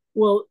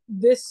 well,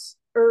 this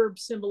herb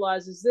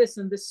symbolizes this,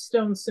 and this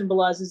stone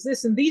symbolizes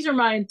this, and these are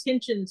my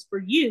intentions for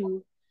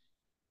you.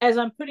 As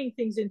I'm putting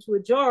things into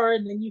a jar,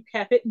 and then you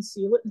cap it and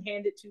seal it and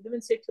hand it to them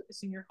and say, put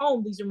this in your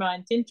home. These are my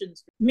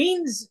intentions.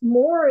 Means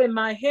more in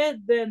my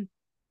head than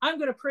I'm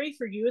going to pray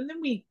for you. And then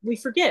we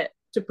forget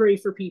to pray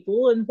for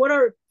people. And what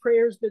are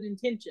prayers but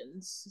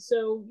intentions?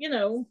 So, you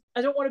know,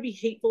 I don't want to be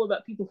hateful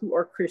about people who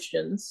are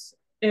Christians.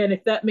 And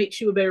if that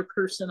makes you a better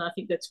person, I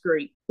think that's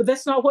great. But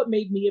that's not what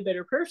made me a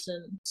better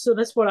person. So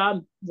that's what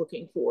I'm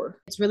looking for.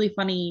 It's really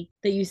funny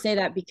that you say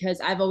that, because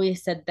I've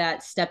always said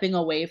that stepping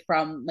away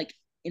from like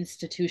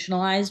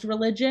institutionalized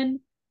religion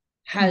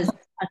has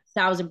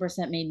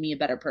 1,000% made me a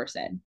better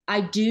person. I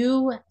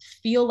do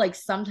feel like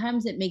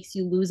sometimes it makes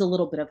you lose a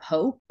little bit of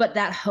hope, but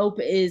that hope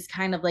is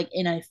kind of like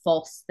in a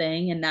false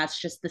thing, and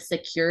that's just the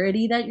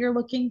security that you're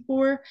looking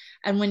for.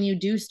 And when you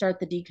do start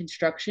the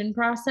deconstruction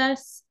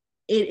process,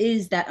 it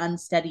is that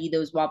unsteady,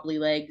 those wobbly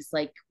legs,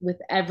 like with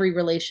every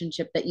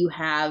relationship that you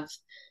have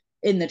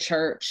in the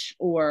church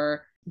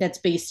or that's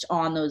based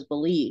on those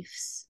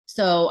beliefs.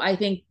 So I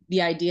think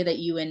the idea that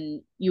you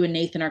and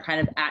Nathan are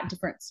kind of at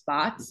different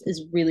spots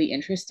is really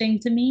interesting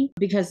to me,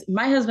 because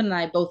my husband and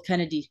I both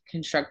kind of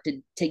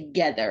deconstructed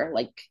together.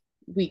 Like,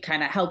 we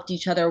kind of helped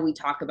each other. We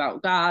talk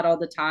about God all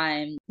the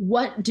time.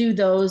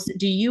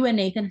 Do you and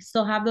Nathan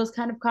still have those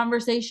kind of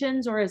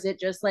conversations? Or is it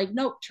just like,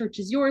 nope, church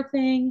is your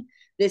thing,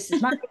 this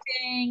is my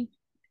thing,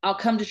 I'll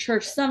come to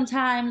church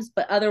sometimes,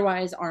 but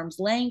otherwise arm's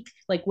length?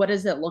 Like, what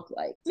does it look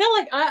like? No,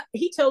 like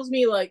he tells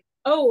me like,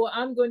 oh,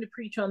 I'm going to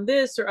preach on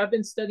this, or I've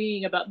been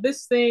studying about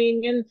this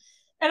thing, and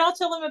I'll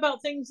tell him about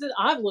things that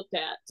I've looked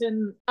at.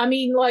 And I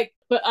mean, like,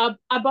 but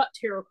I bought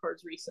tarot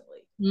cards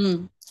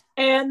recently.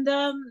 And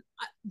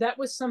that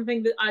was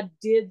something that I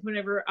did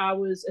whenever I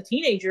was a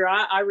teenager.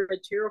 I read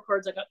tarot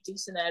cards. I got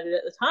decent at it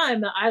at the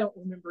time. I don't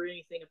remember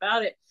anything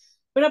about it,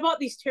 but I bought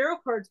these tarot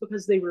cards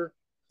because they were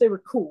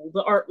cool.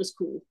 The art was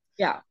cool.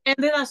 Yeah. And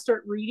then I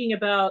start reading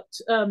about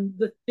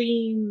the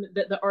theme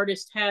that the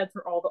artist had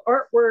for all the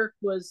artwork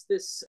was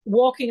this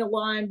walking a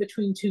line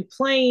between two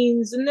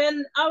planes. And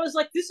then I was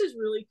like, this is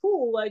really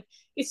cool. Like,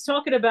 it's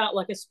talking about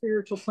like a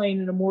spiritual plane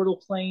and a mortal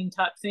plane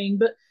type thing.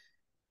 But,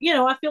 you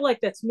know, I feel like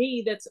that's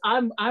me.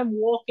 I'm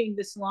walking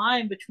this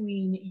line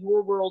between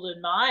your world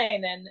and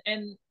mine.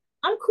 And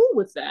I'm cool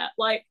with that.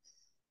 Like,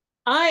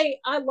 I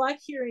like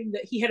hearing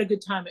that he had a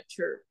good time at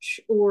church,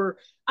 or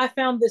I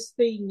found this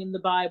thing in the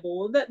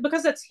Bible, that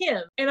because that's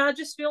him. And I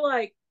just feel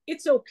like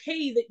it's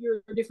okay that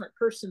you're a different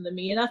person than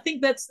me. And I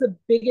think that's the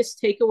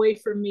biggest takeaway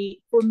for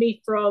me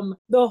from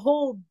the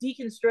whole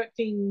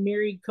deconstructing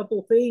married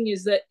couple thing,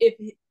 is that if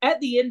at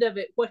the end of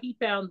it, what he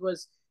found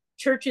was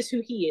church is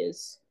who he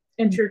is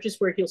and church is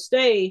where he'll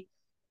stay.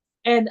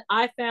 And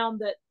I found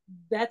that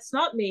that's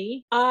not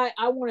me. I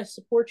want to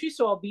support you,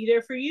 so I'll be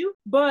there for you,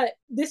 but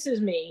this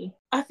is me.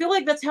 I feel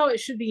like that's how it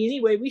should be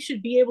anyway. We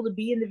should be able to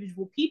be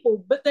individual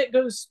people, but that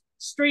goes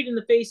straight in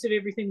the face of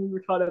everything we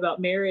were taught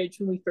about marriage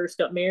when we first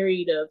got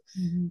married, of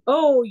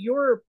oh,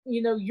 you're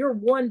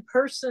one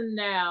person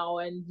now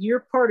and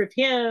you're part of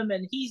him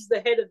and he's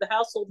the head of the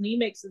household and he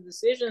makes the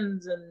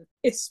decisions. And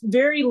it's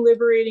very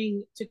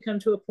liberating to come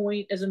to a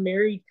point as a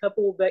married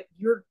couple that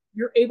you're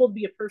able to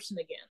be a person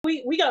again.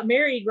 We got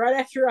married right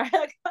after I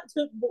got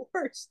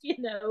divorced,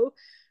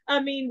 I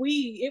mean,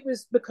 it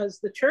was because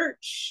the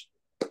church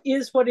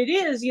is what it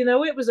is,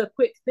 it was a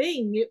quick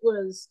thing.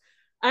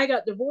 I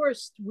got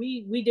divorced.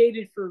 We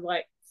dated for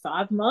like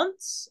 5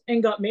 months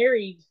and got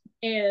married.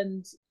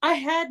 And I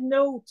had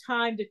no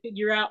time to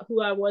figure out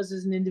who I was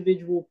as an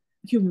individual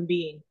human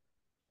being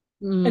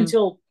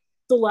until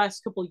the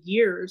last couple of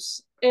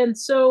years. And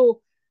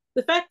so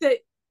the fact that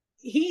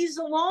he's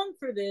along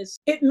for this,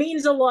 it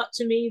means a lot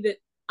to me that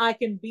I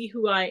can be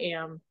who I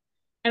am.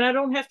 And I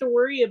don't have to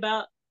worry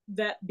about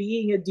that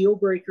being a deal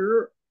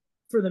breaker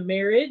for the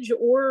marriage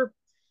or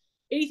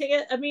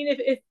anything. I mean,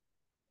 if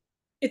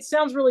it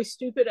sounds really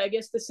stupid, I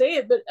guess, to say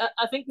it, but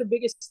I think the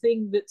biggest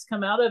thing that's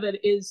come out of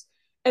it is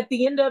at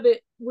the end of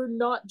it, we're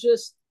not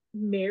just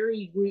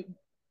married.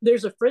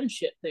 There's a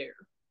friendship there.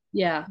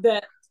 Yeah.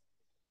 That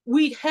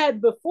we'd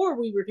had before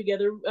we were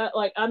together.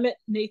 Like I met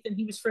Nathan,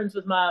 he was friends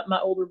with my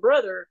older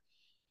brother,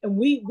 and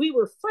we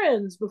were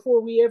friends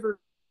before we ever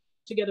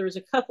together as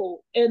a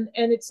couple. And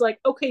it's like,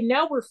 okay,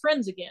 now we're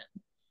friends again.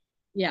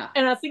 Yeah.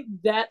 And I think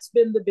that's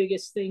been the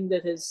biggest thing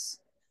that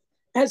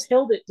has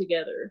held it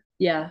together.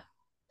 Yeah.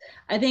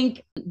 I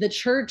think the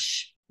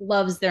church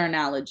loves their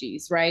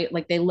analogies, right?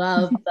 Like they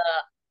love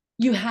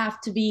you have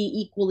to be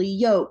equally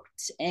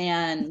yoked,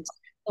 and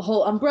the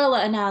whole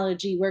umbrella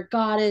analogy where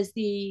God is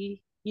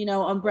the,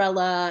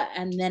 umbrella,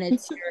 and then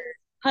it's your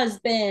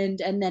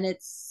husband, and then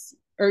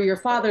or your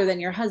father,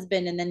 then your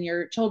husband, and then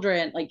your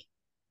children, like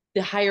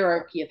the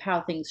hierarchy of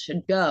how things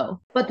should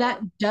go. But that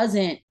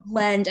doesn't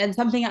lend, and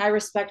something I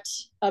respect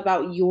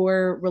about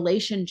your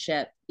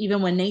relationship,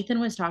 even when Nathan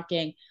was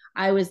talking,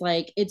 I was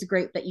like, it's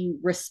great that you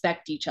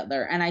respect each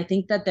other. And I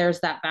think that there's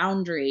that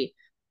boundary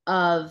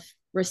of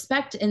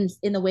respect in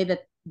the way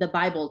that the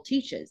Bible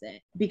teaches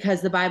it,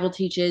 because the Bible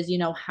teaches,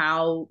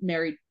 how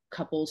married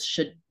couples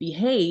should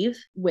behave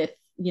with,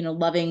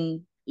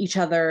 loving each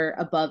other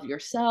above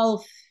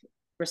yourself,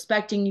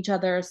 respecting each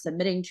other,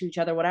 submitting to each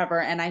other,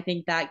 whatever. And I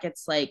think that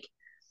gets like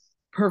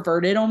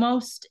perverted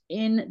almost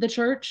in the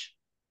church.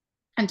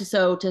 And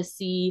so to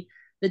see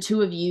the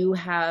two of you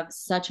have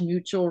such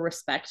mutual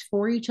respect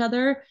for each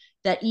other,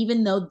 that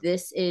even though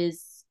this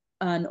is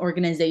an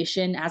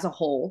organization as a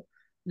whole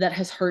that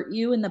has hurt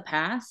you in the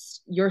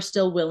past, you're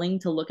still willing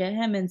to look at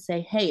him and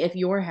say, hey, if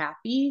you're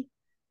happy,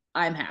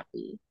 I'm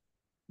happy.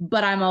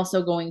 But I'm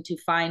also going to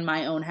find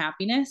my own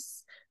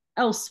happiness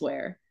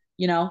elsewhere,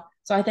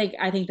 So I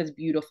think that's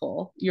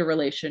beautiful, your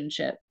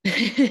relationship.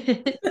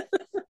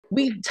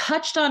 We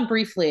touched on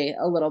briefly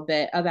a little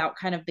bit about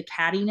kind of the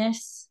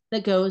cattiness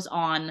that goes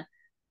on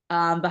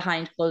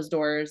behind closed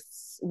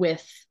doors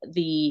with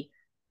the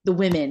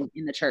women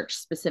in the church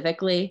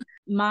specifically.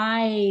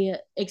 My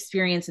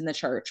experience in the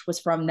church was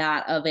from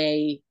that of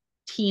a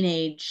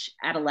teenage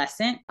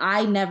adolescent.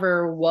 I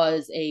never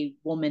was a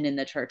woman in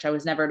the church. I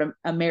was never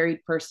a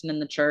married person in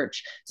the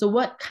church. So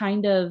what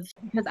kind of,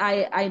 because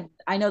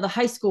I know the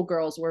high school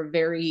girls were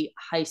very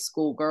high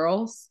school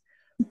girls,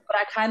 but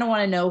I kind of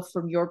want to know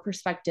from your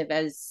perspective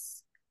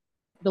as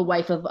the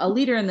wife of a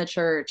leader in the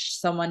church,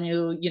 someone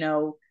who,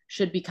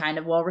 should be kind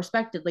of well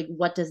respected, like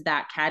what does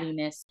that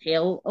cattiness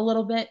entail a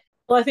little bit?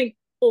 Well, I think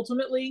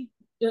ultimately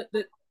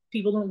that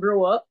people don't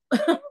grow up.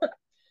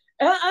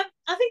 I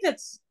think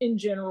that's in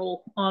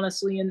general,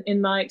 honestly,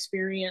 in my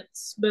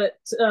experience, but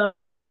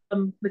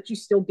you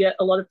still get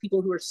a lot of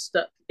people who are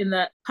stuck in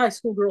that high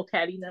school girl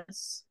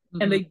cattiness,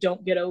 and they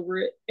don't get over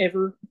it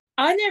ever.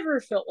 I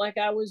never felt like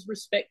I was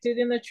respected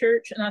in the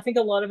church, and I think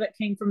a lot of it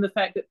came from the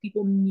fact that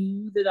people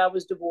knew that I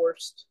was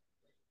divorced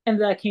and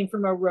that I came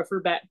from a rougher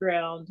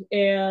background.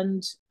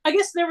 And I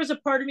guess there was a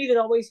part of me that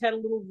always had a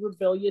little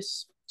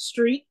rebellious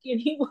streak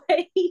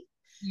anyway.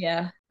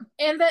 Yeah.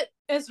 And that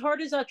as hard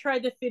as I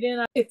tried to fit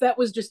in, if that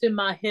was just in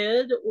my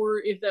head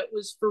or if that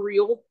was for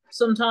real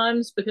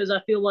sometimes, because I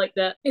feel like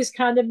that is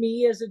kind of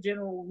me as a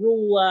general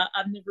rule.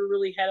 I've never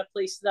really had a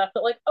place that I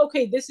felt like,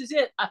 okay, this is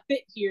it. I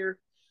fit here.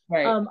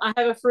 Right. I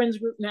have a friends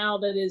group now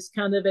that is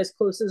kind of as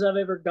close as I've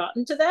ever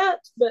gotten to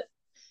that. But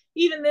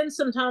even then,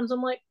 sometimes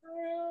I'm like,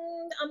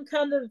 I'm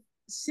kind of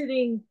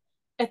sitting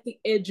at the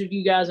edge of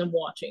you guys and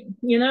watching,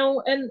 you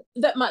know, and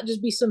that might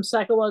just be some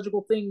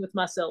psychological thing with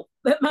myself.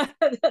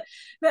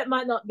 That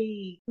might not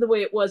be the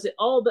way it was at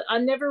all, but I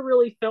never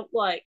really felt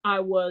like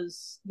I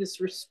was this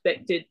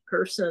respected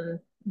person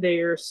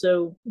there.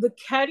 So the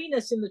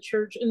cattiness in the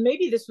church, and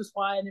maybe this was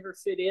why I never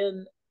fit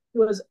in,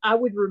 was I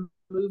would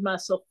remove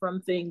myself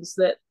from things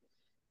that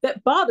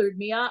bothered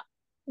me.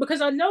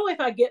 Because I know if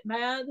I get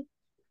mad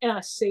and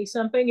I say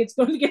something, it's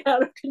going to get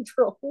out of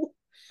control.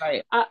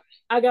 Right.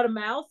 I got a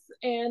mouth,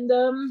 and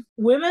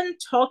women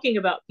talking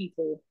about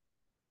people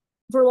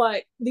for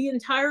like the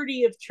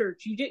entirety of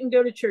church. You didn't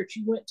go to church,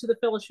 you went to the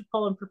fellowship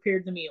hall and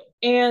prepared the meal.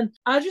 And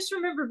I just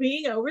remember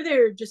being over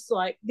there just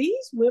like,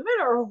 these women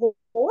are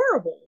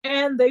horrible.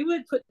 And they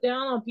would put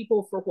down on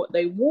people for what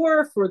they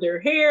wore, for their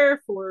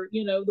hair, for,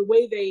 you know, the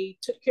way they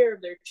took care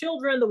of their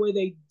children, the way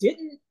they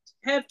didn't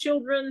have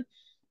children.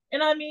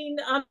 And I mean,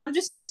 I'm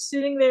just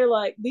sitting there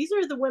like, these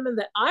are the women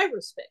that I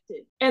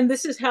respected, and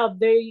this is how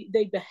they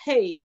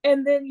behave.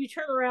 And then you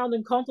turn around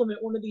and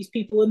compliment one of these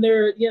people, and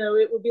they're, you know,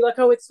 it would be like,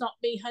 oh, it's not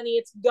me, honey,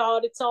 it's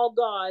God, it's all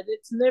God.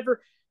 It's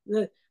never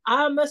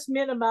I must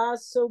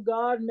minimize so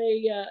God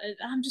may. And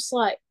I'm just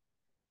like,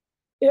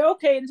 yeah,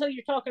 okay, until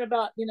you're talking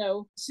about, you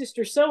know,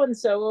 sister so and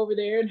so over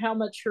there and how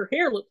much her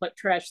hair looked like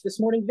trash this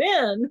morning.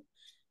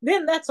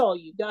 Then that's all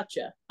you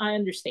gotcha. I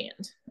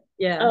understand.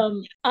 Yeah.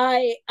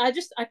 I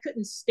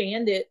couldn't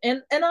stand it.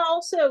 And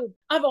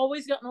I've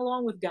always gotten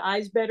along with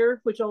guys better,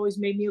 which always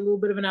made me a little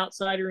bit of an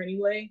outsider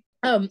anyway.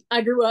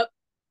 I grew up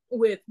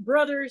with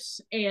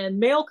brothers and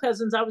male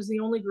cousins. I was the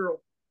only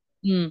girl.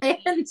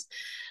 And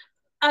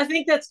I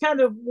think that's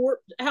kind of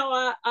warped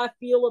how I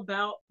feel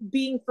about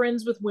being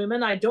friends with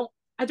women. I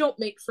don't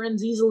make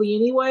friends easily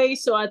anyway.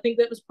 So I think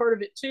that was part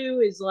of it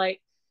too, is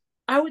like,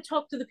 I would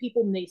talk to the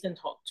people Nathan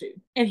talked to,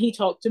 and he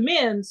talked to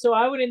men. So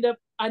I would end up,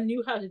 I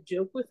knew how to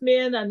joke with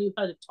men. I knew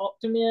how to talk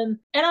to men.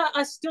 And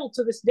I still,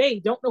 to this day,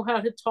 don't know how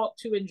to talk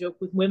to and joke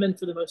with women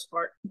for the most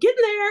part.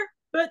 Getting there,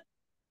 but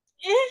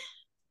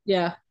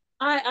yeah.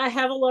 I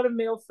have a lot of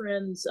male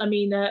friends. I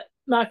mean,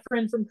 my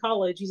friend from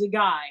college, he's a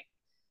guy.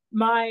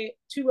 My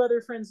two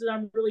other friends that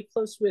I'm really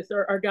close with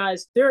are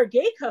guys. They're a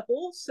gay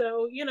couple.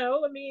 So, you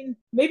know, I mean,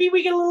 maybe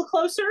we get a little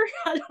closer.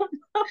 I don't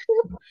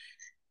know.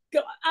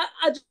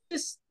 I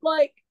just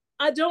like,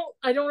 I don't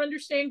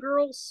understand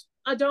girls.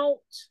 I don't.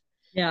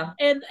 Yeah.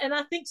 And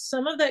I think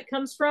some of that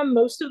comes from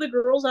most of the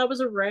girls I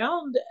was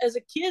around as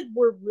a kid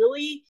were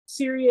really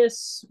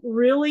serious,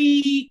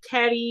 really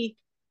catty,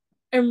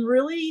 and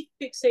really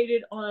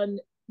fixated on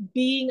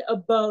being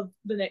above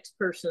the next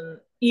person,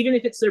 even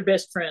if it's their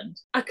best friend.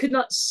 I could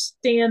not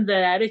stand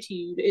that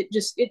attitude.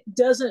 It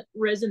doesn't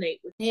resonate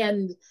with me.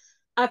 And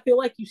I feel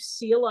like you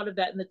see a lot of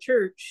that in the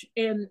church.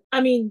 And I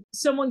mean,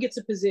 someone gets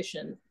a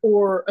position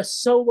or a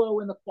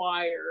solo in the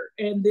choir,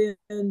 and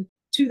then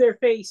to their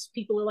face,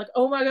 people are like,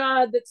 oh my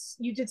God,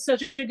 you did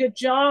such a good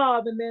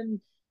job. And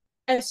then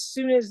as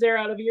soon as they're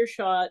out of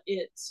earshot,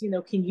 it's, you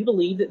know, can you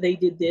believe that they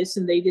did this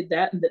and they did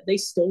that and that they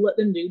still let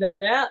them do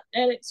that?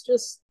 And it's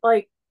just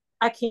like,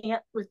 I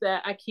can't with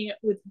that. I can't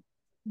with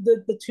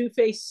the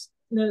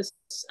two-facedness.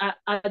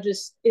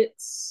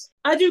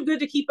 I do good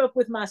to keep up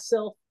with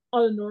myself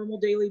on a normal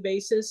daily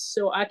basis.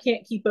 So I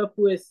can't keep up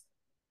with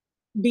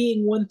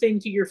being one thing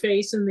to your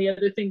face and the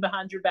other thing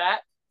behind your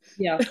back.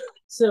 Yeah.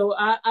 So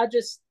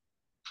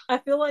I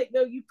feel like,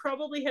 though, you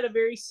probably had a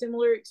very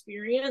similar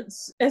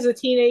experience as a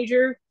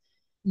teenager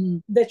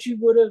that you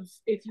would have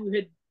if you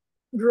had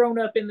grown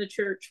up in the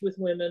church with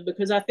women,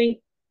 because I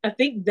think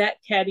that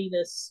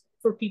cattiness,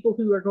 for people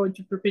who are going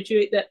to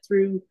perpetuate that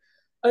through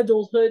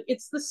adulthood,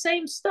 it's the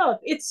same stuff.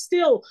 It's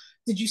still,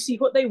 did you see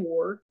what they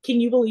wore? Can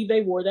you believe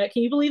they wore that?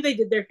 Can you believe they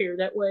did their hair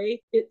that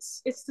way?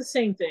 It's the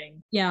same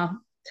thing. Yeah.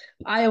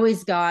 I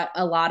always got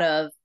a lot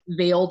of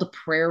veiled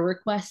prayer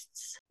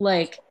requests,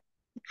 like,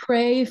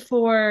 pray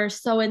for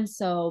so and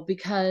so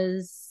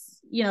because,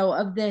 you know,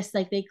 of this,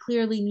 like, they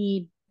clearly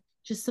need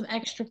just some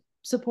extra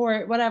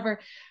support, whatever.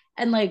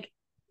 And like,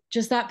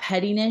 just that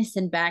pettiness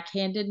and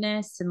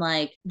backhandedness and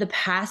like the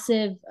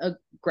passive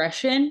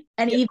aggression.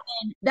 And even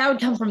that would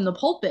come from the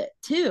pulpit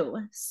too.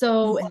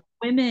 So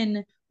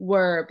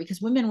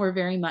because women were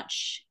very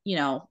much, you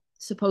know,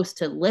 supposed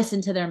to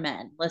listen to their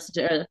men,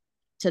 listen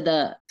to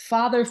the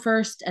father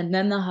first and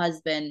then the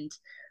husband.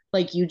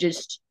 Like,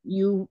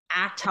 you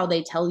act how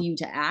they tell you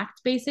to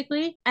act,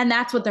 basically. And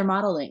that's what they're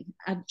modeling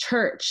at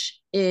church,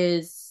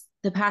 is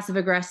the passive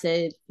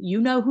aggressive,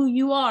 you know who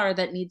you are,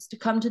 that needs to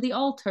come to the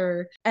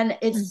altar. And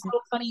it's so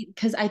funny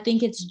because I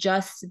think it's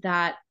just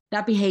that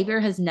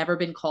behavior has never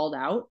been called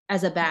out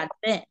as a bad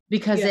thing,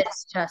 because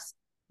it's just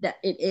that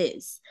it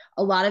is.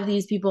 A lot of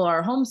these people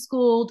are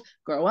homeschooled,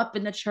 grow up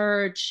in the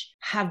church,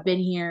 have been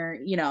here,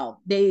 you know,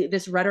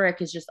 this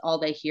rhetoric is just all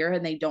they hear,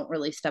 and they don't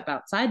really step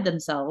outside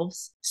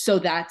themselves. So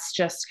that's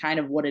just kind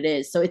of what it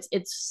is. So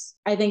it's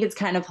I think it's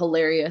kind of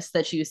hilarious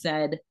that you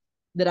said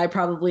that I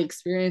probably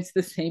experienced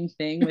the same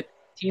thing with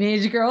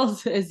teenage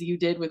girls as you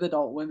did with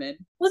adult women.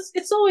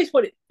 It's always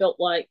what it felt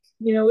like.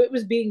 You know, it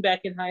was being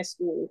back in high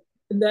school.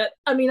 That,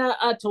 I mean,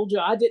 I told you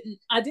I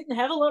didn't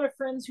have a lot of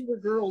friends who were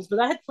girls, but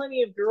I had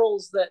plenty of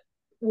girls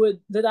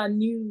that I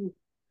knew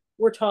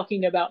were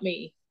talking about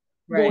me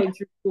going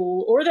through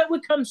school, or that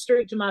would come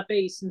straight to my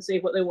face and say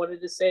what they wanted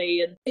to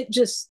say. And it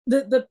just,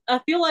 I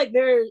feel like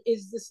there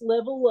is this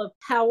level of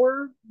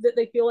power that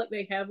they feel like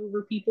they have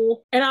over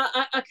people. And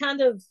I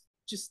kind of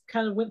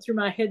went through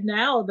my head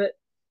now that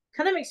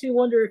kind of makes me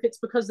wonder if it's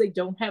because they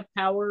don't have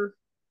power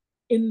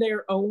in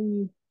their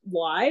own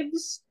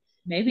lives.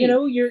 Maybe. You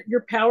know,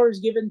 your power is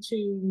given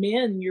to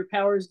men, your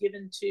power is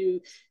given to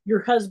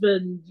your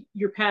husband,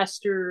 your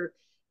pastor,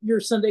 your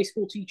Sunday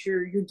school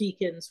teacher, your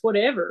deacons,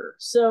 whatever.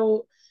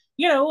 So,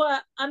 you know,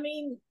 I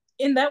mean,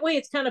 in that way,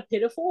 it's kind of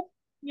pitiful,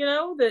 you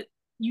know, that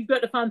you've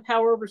got to find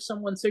power over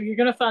someone. So you're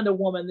going to find a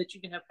woman that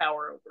you can have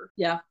power over.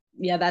 Yeah.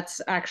 Yeah.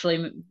 That's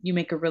actually, you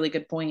make a really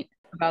good point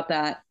about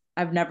that.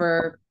 I've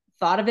never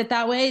thought of it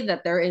that way,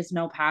 that there is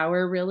no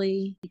power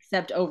really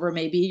except over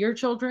maybe your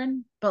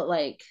children, but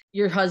like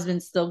your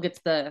husband still gets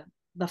the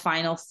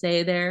final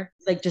say there.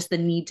 It's like just the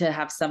need to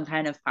have some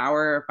kind of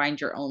power or find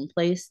your own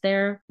place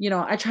there. You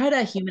know, I try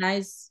to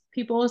humanize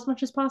people as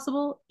much as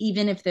possible,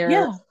 even if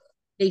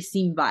they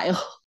seem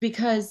vile,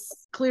 because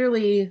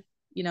clearly,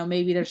 you know,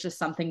 maybe there's just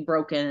something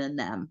broken in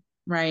them,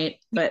 right?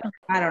 But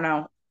I don't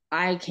know.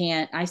 I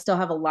still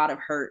have a lot of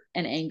hurt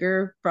and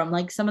anger from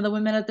like some of the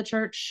women at the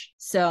church.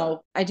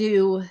 So I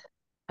do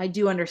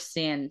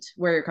understand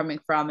where you're coming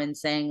from and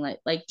saying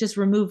like just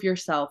remove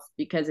yourself,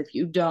 because if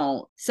you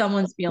don't,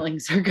 someone's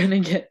feelings are going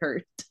to get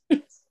hurt. Right.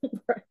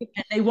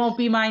 And they won't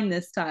be mine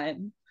this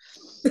time.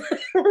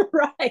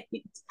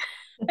 Right.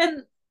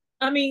 And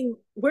I mean,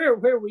 where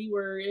we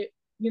were,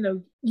 you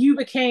know, you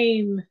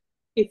became,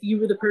 if you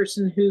were the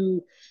person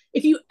who,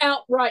 if you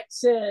outright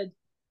said,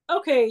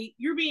 okay,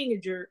 you're being a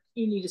jerk,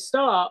 you need to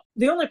stop.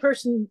 The only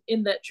person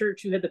in that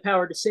church who had the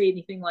power to say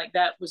anything like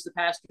that was the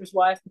pastor's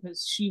wife,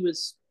 because she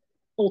was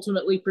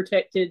ultimately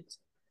protected.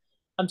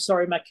 I'm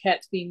sorry, my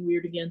cat's being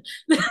weird again.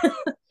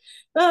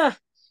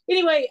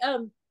 Anyway, I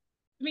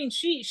mean,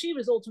 she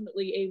was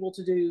ultimately able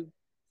to do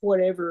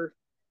whatever,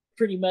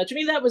 pretty much. I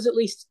mean, that was at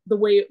least the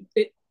way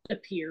it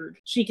appeared.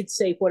 She could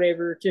say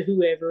whatever to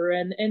whoever,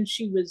 and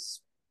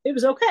it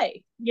was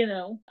okay. You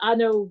know, I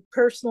know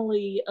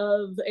personally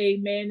of a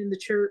man in the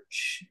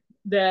church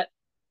that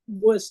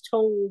was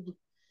told,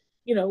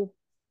 you know,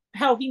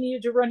 how he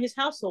needed to run his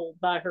household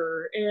by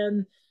her,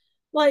 and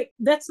like,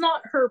 that's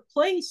not her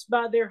place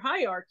by their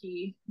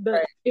hierarchy,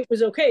 but it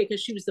was okay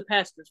because she was the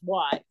pastor's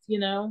wife, you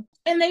know?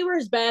 And they were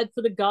as bad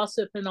for the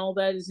gossip and all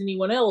that as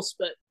anyone else,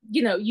 but,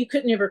 you know, you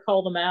couldn't ever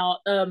call them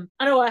out. I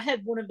know I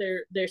had one of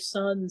their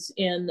sons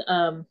in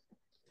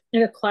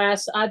a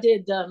class.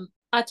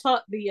 I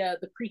taught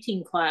the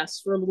preteen class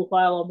for a little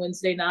while on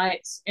Wednesday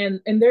nights, and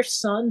their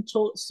son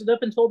stood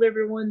up and told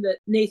everyone that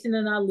Nathan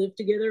and I lived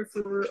together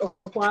for a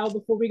while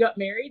before we got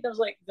married. And I was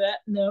like, that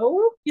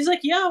no? He's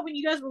like, yeah, when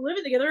you guys were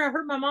living together, I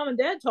heard my mom and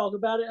dad talk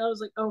about it. And I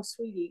was like, oh,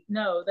 sweetie,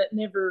 no, that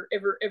never,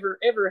 ever, ever,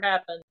 ever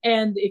happened.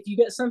 And if you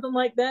got something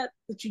like that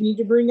you need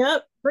to bring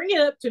it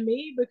up to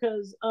me,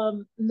 because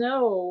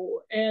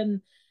no.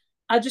 And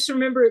I just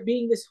remember it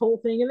being this whole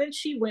thing. And then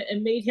she went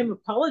and made him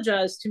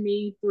apologize to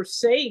me for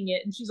saying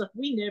it. And she's like,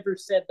 we never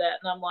said that.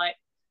 And I'm like,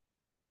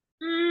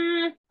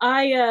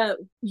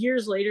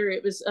 years later,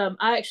 it was,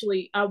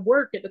 I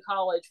work at the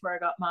college where I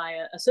got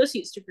my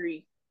associate's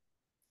degree.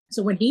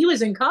 So when he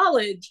was in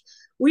college,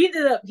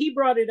 he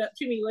brought it up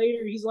to me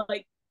later. He's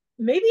like,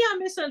 maybe I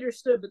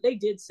misunderstood, but they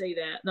did say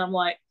that. And I'm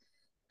like,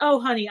 oh,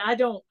 honey, I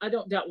don't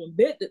doubt one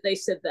bit that they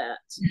said that.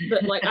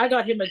 But like, I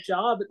got him a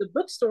job at the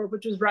bookstore,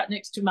 which was right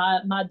next to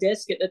my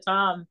desk at the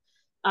time.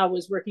 I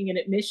was working in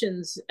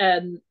admissions,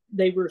 and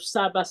they were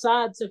side by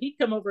side. So he'd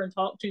come over and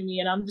talk to me,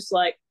 and I'm just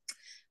like,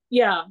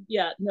 yeah,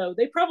 no,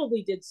 they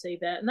probably did say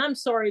that, and I'm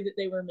sorry that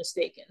they were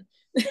mistaken.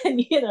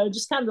 And, you know,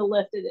 just kind of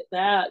left it at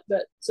that.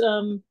 But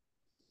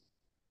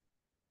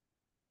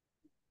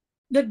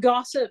the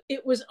gossip,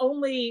 it was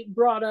only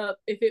brought up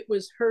if it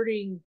was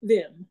hurting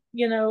them,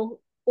 you know,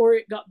 or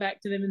it got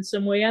back to them in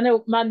some way. I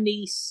know my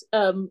niece,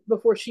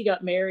 before she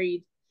got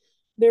married,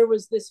 there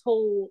was this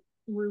whole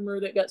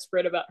rumor that got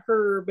spread about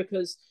her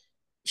because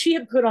she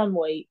had put on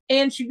weight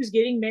and she was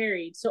getting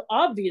married. So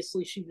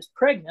obviously she was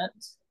pregnant.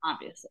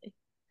 Obviously.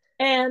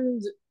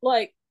 And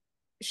like,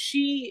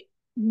 she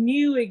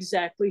knew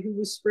exactly who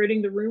was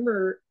spreading the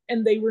rumor,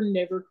 and they were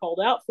never called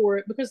out for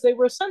it because they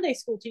were a Sunday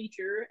school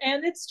teacher.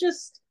 And it's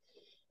just,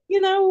 you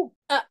know,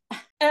 and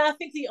I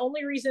think the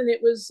only reason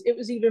it was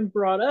even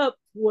brought up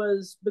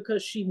was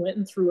because she went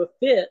and threw a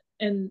fit.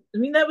 And I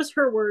mean, that was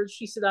her words.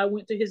 She said, I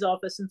went to his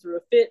office and threw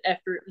a fit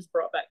after it was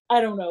brought back.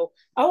 I don't know.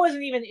 I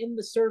wasn't even in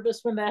the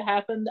service when that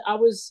happened. I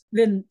was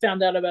then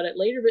found out about it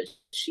later, but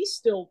she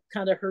still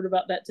kind of heard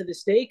about that to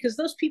this day, because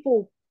those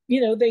people,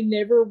 you know, they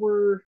never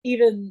were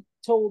even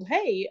told,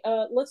 hey,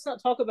 let's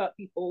not talk about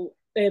people.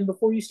 And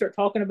before you start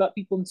talking about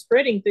people and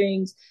spreading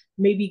things,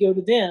 maybe go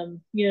to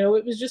them. You know,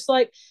 it was just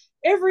like,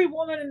 every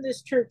woman in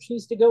this church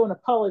needs to go and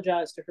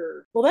apologize to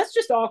her. Well, that's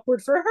just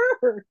awkward for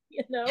her,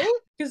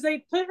 because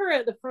they put her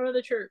at the front of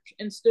the church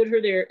and stood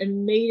her there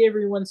and made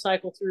everyone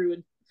cycle through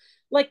and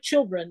like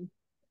children.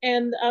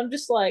 And I'm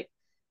just like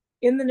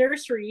in the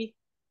nursery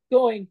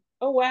going,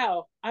 oh,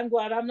 wow, I'm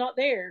glad I'm not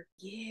there.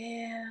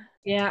 Yeah.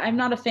 Yeah, I'm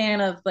not a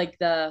fan of like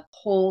the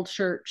whole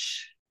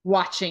church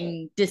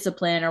watching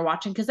discipline or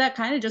watching, because that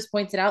kind of just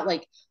points it out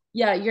like,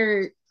 yeah,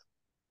 your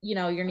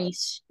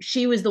niece,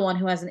 she was the one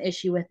who has an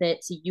issue with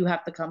it, so you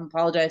have to come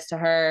apologize to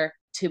her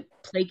to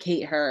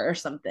placate her or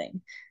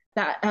something.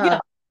 That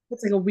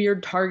it's like a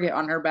weird target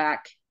on her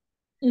back.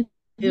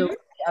 Mm-hmm. To the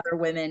other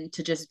women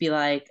to just be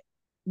like,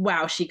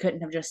 wow, she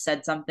couldn't have just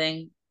said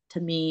something to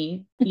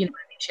me. You know what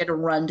I mean? She had to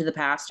run to the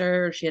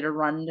pastor, or she had to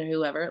run to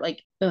whoever.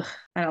 Like, ugh,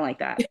 I don't like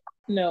that.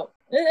 No.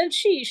 And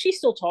she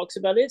still talks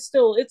about it.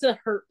 It's a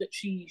hurt that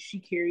she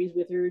carries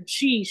with her.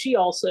 She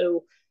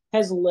also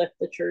has left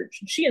the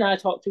church. She and I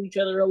talk to each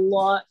other a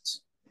lot,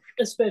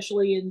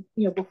 especially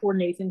in before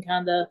Nathan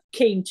kind of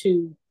came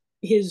to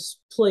his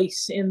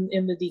place in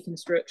the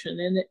deconstruction.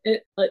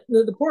 And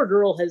the poor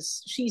girl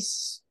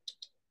she's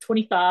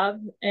 25,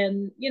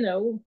 and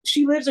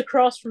she lives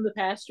across from the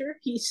pastor.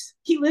 He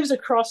lives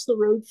across the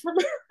road from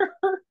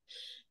her.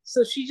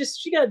 So she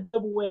got a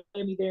double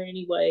whammy there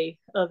anyway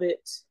of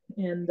it.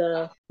 And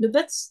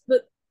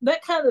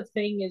that kind of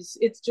thing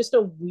it's just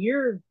a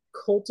weird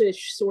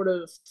cultish sort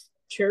of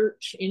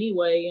church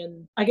anyway.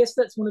 And I guess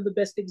that's one of the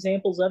best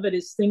examples of it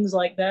is things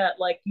like that.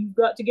 Like, you've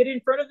got to get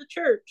in front of the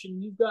church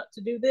and you've got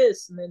to do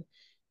this. And then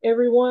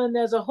everyone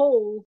as a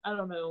whole, I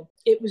don't know,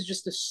 it was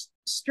just a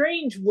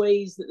strange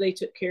ways that they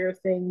took care of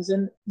things.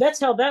 And that's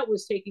how that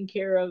was taken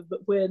care of.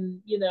 But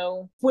when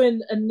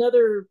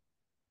another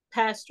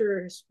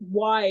pastor's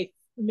wife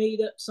made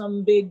up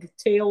some big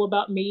tale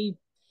about me,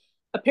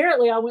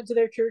 apparently I went to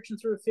their church and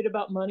threw a fit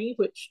about money,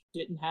 which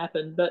didn't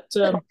happen. But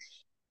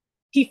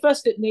he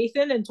fussed at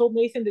Nathan and told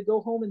Nathan to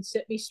go home and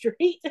set me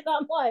straight. And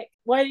I'm like,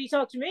 why did he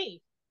talk to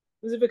me?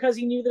 Was it because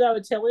he knew that I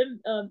would tell him,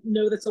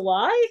 no, that's a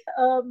lie?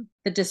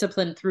 The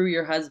discipline through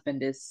your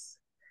husband is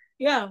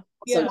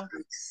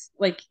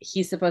like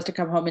he's supposed to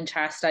come home and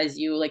chastise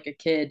you like a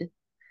kid.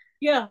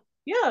 Yeah.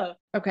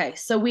 Okay,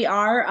 so we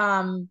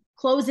are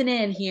closing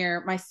in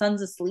here. My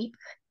son's asleep.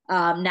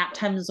 Nap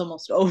time is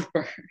almost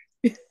over.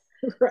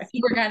 Right.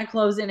 We're kind of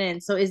closing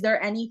in. So is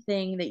there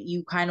anything that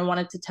you kind of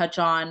wanted to touch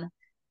on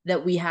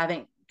that we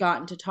haven't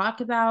gotten to talk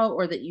about,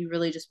 or that you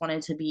really just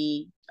wanted to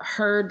be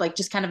heard, like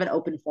just kind of an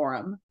open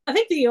forum? I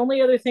think the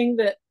only other thing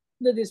that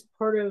is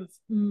part of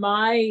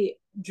my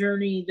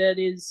journey that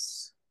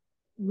is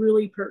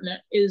really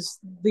pertinent is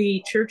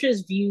the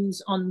church's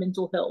views on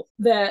mental health.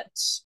 That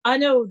I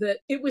know that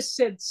it was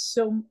said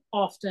so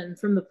often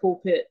from the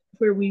pulpit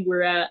where we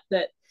were at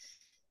that,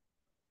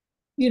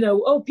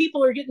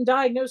 people are getting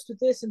diagnosed with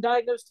this and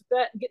diagnosed with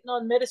that and getting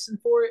on medicine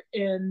for it,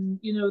 and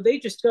they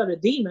just got a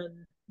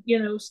demon,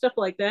 stuff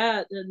like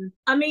that. And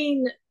I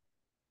mean,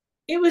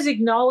 it was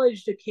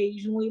acknowledged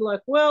occasionally,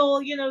 like,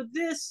 well,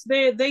 this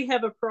they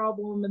have a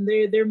problem and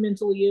they're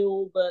mentally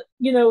ill, but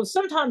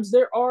sometimes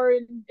there are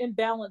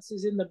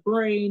imbalances in the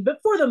brain, but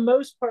for the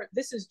most part,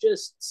 this is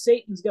just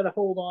Satan's got a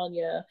hold on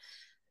you.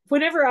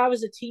 Whenever I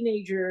was a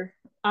teenager,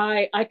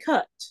 I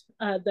cut.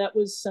 That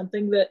was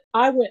something that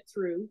I went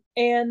through.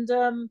 And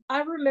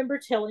I remember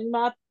telling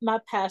my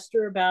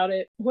pastor about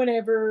it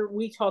whenever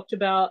we talked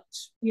about,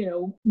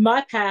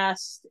 my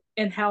past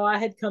and how I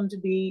had come to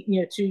be,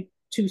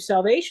 to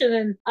salvation.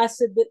 And I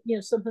said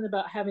that, something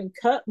about having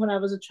cut when I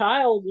was a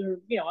child, or,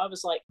 I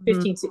was like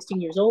 15,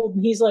 16 years old.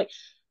 And he's like,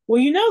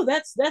 well,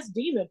 that's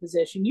demon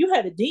possession. You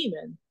had a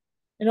demon.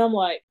 And I'm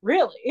like,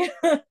 really?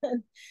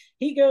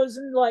 He goes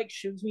and like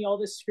shows me all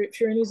this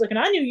scripture, and he's like, and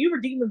I knew you were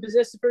demon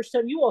possessed the first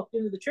time you walked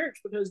into the church,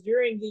 because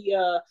during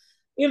the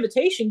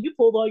invitation you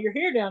pulled all your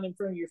hair down in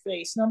front of your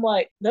face. And I'm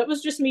like, that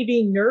was just me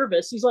being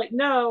nervous. He's like,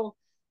 no,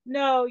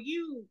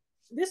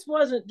 this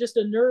wasn't just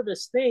a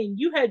nervous thing.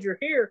 You had your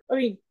hair. I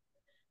mean,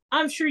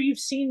 I'm sure you've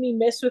seen me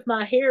mess with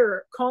my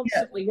hair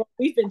constantly while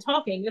we've been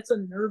talking. It's a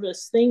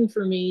nervous thing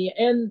for me.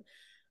 And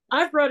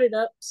I've brought it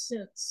up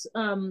since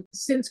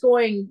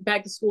going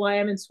back to school. I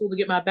am in school to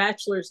get my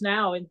bachelor's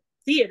now in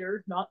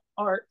theater, not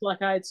art,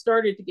 like I had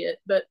started to get.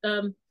 But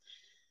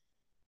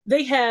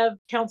they have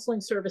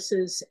counseling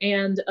services,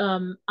 and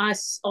I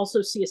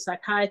also see a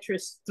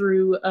psychiatrist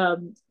through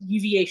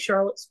UVA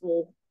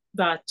Charlottesville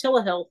by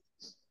telehealth.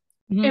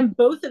 Mm-hmm. And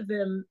both of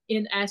them,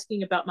 in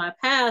asking about my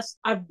past,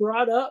 I've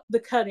brought up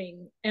the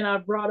cutting and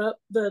I've brought up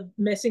the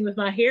messing with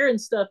my hair and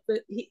stuff.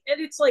 And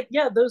it's like,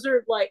 yeah, those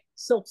are like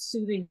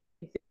self-soothing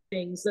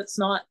things. That's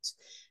not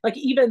like,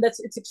 even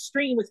it's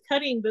extreme with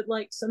cutting, but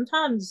like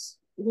sometimes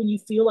when you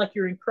feel like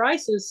you're in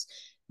crisis,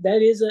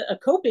 that is a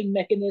coping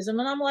mechanism.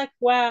 And I'm like,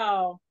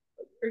 wow,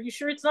 are you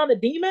sure it's not a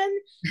demon?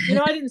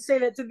 I didn't say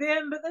that to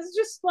them, but that's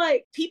just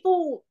like,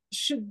 people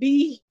should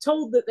be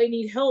told that they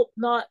need help,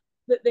 not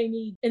that they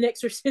need an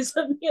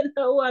exorcism.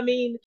 I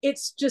mean,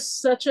 it's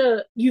just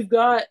you've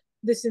got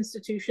this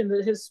institution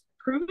that has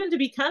proven to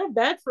be kind of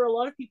bad for a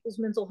lot of people's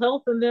mental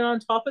health. And then on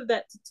top of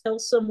that, to tell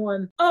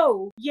someone,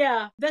 oh,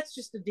 yeah, that's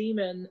just a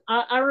demon.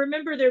 I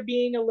remember there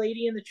being a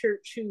lady in the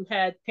church who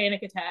had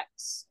panic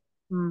attacks,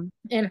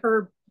 and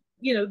her,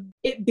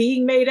 it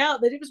being made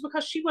out that it was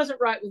because she wasn't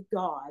right with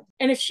God.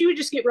 And if she would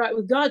just get right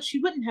with God, she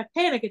wouldn't have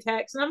panic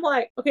attacks. And I'm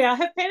like, okay, I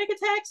have panic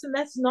attacks, and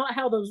that's not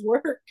how those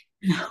work.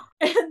 No.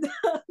 And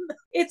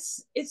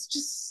it's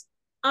just,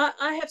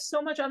 I have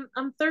so much.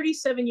 I'm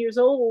 37 years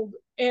old,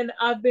 and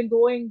I've been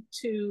going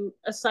to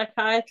a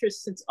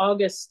psychiatrist since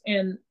August,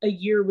 and a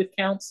year with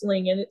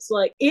counseling. And it's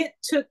like, it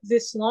took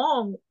this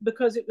long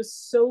because it was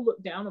so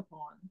looked down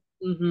upon.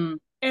 Mm-hmm.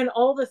 And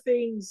all the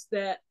things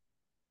that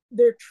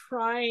they're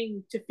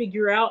trying to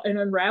figure out and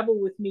unravel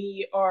with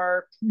me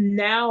are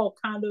now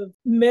kind of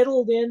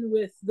meddled in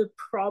with the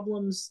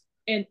problems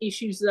and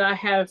issues that I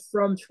have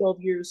from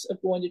 12 years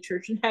of going to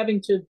church and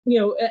having to,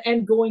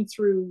 and going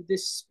through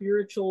this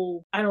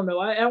spiritual, I don't know,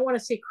 I don't want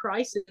to say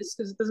crisis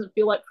because it doesn't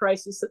feel like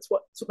crisis. That's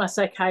what my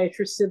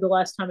psychiatrist said the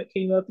last time it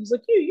came up. He's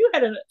like, you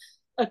had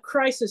a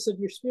crisis of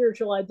your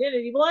spiritual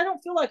identity. Well, I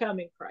don't feel like I'm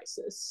in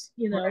crisis,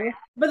 Right.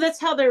 But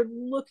that's how they're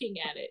looking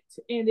at it.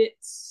 And it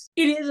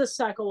is a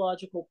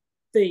psychological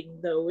thing,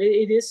 though.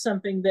 It is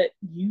something that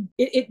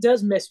it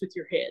does mess with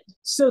your head.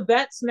 So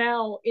that's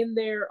now in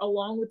there,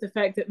 along with the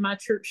fact that my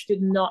church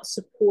did not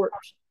support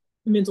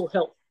mental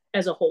health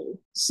as a whole.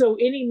 So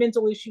any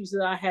mental issues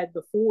that I had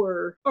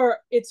before, or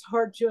it's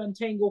hard to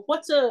untangle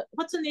what's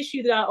an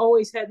issue that I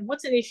always had and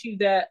what's an issue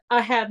that I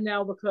have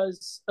now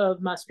because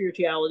of my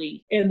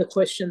spirituality and the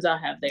questions I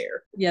have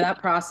there. Yeah, that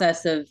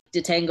process of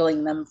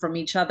detangling them from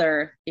each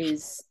other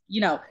is,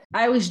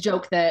 I always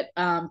joke that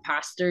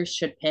pastors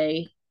should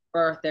pay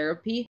for our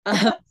therapy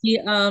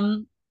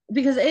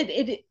because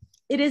it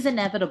is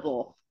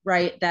inevitable,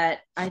 right? That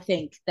I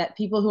think that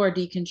people who are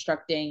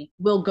deconstructing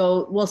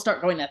will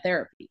start going to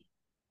therapy.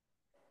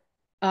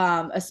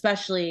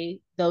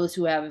 Especially those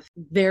who have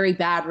very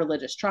bad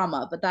religious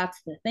trauma. But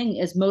that's the thing,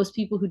 is most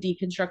people who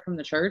deconstruct from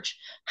the church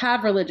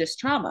have religious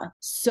trauma.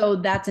 So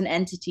that's an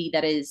entity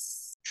that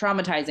is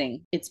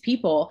traumatizing its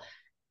people.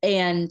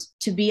 And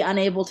to be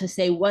unable to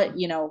say what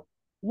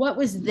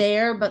was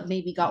there, but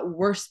maybe got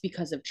worse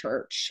because of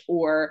church,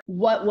 or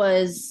what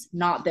was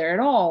not there at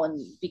all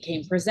and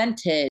became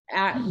presented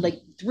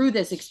through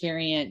this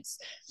experience,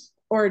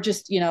 or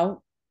just,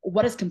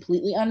 what is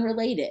completely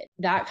unrelated.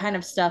 That kind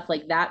of stuff,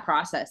 like that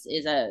process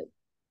is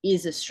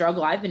a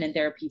struggle. I've been in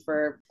therapy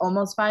for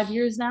almost 5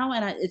 years now,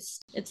 and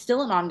it's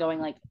still an ongoing,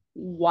 like,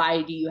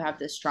 why do you have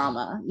this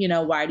trauma?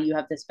 Why do you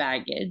have this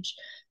baggage?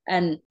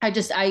 And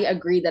I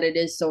agree that it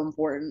is so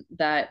important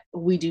that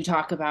we do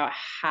talk about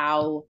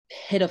how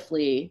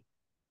pitifully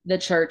the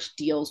church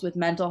deals with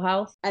mental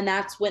health. And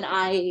that's when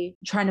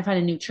trying to find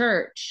a new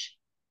church,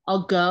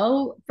 I'll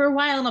go for a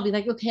while and I'll be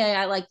like, okay,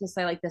 I like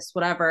this,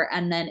 whatever.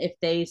 And then if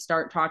they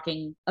start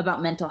talking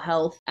about mental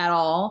health at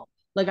all,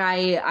 like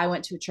I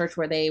went to a church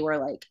where they were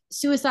like,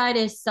 suicide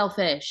is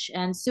selfish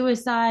and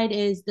suicide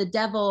is the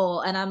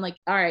devil. And I'm like,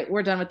 all right,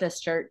 we're done with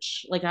this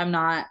church. Like, I'm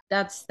not,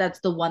 that's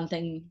the one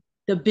thing,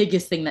 the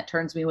biggest thing that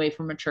turns me away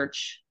from a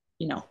church,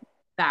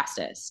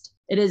 fastest.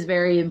 It is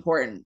very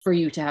important for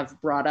you to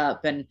have brought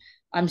up. And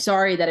I'm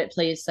sorry that it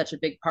plays such a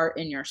big part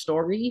in your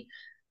story,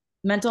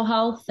 mental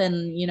health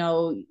and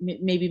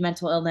maybe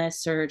mental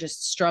illness, or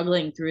just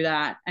struggling through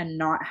that and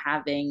not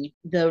having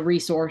the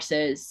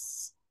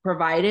resources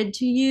provided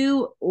to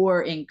you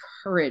or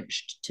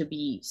encouraged to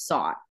be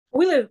sought.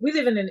 We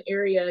live in an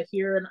area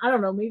here, and I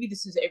don't know, maybe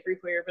this is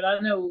everywhere, but I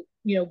know,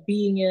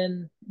 being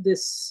in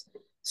this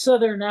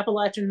southern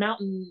Appalachian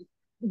mountain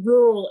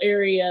rural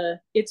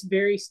area, it's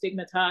very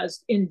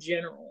stigmatized in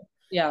general.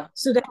 Yeah.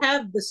 So to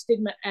have the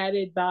stigma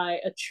added by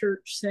a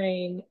church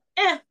saying,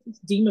 it's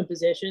demon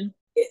possession,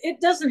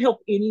 it doesn't help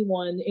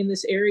anyone in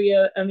this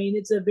area. I mean,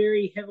 it's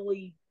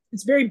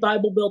very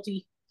Bible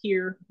belty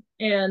here.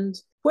 And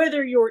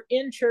whether you're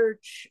in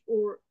church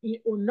or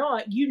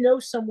not,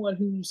 someone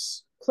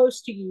who's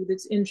close to you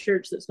that's in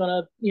church that's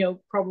going to,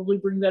 probably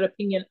bring that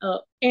opinion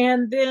up.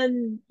 And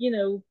then,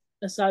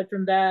 aside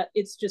from that,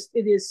 it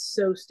is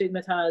so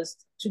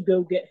stigmatized. To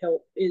go get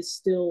help is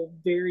still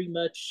very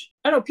much,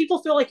 I don't know,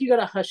 people feel like you got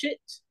to hush it.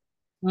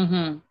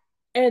 Mm-hmm.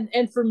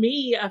 And for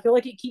me, I feel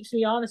like it keeps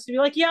me honest to be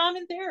like, yeah, I'm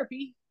in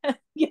therapy.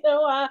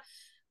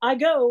 I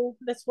go,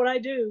 that's what I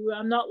do.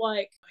 I'm not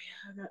like, oh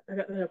yeah, I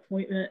got that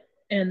appointment.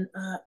 And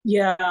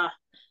yeah,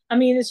 I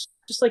mean, it's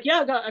just like, yeah,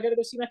 I got to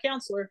go see my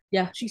counselor.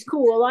 Yeah. She's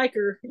cool. I like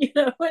her.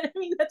 I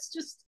mean, that's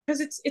just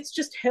because it's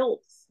just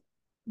health.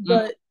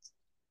 But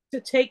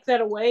to take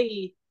that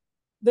away,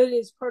 that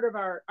is part of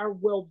our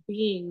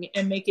well-being,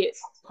 and make it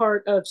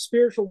part of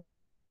spiritual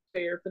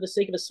fair for the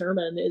sake of a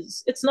sermon,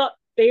 it's not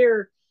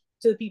fair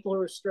to the people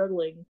who are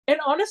struggling. And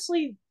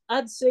honestly,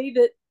 I'd say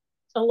that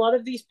a lot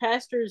of these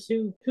pastors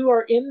who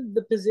are in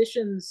the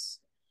positions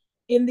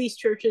in these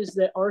churches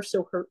that are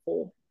so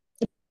hurtful,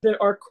 that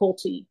are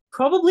culty,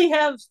 probably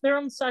have their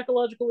own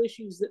psychological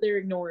issues that they're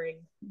ignoring.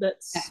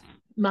 That's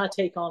my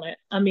take on it.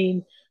 I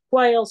mean,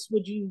 why else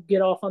would you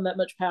get off on that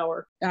much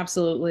power?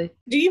 Absolutely.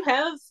 Do you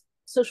have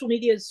social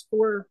medias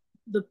for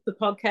the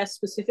podcast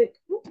specific?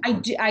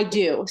 I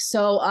do.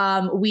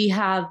 So we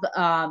have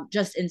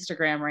just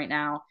Instagram right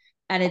now,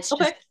 and it's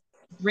just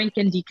Drink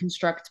and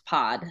Deconstruct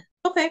Pod.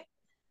 Okay.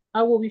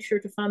 I will be sure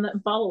to find that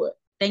and follow it.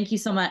 Thank you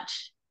so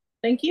much.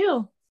 Thank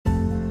you.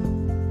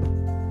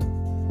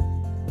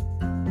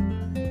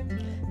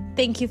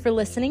 Thank you for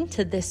listening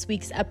to this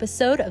week's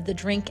episode of the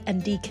Drink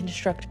and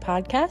Deconstruct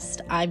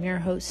podcast. I'm your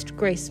host,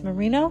 Grace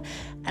Marino,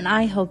 and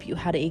I hope you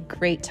had a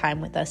great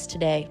time with us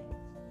today.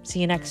 See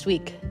you next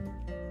week.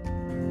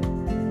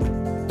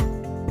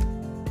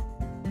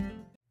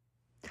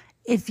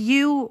 If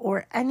you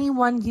or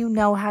anyone you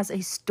know has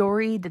a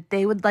story that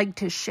they would like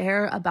to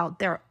share about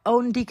their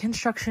own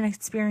deconstruction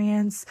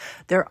experience,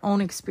 their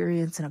own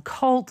experience in a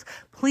cult,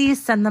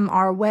 please send them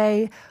our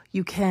way.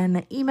 You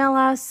can email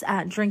us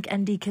at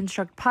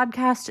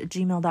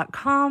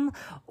drinkanddeconstructpodcast@gmail.com,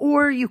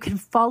 or you can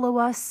follow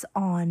us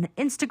on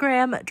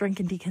Instagram, Drink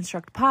and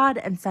Deconstruct Pod,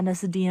 and send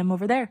us a DM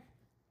over there.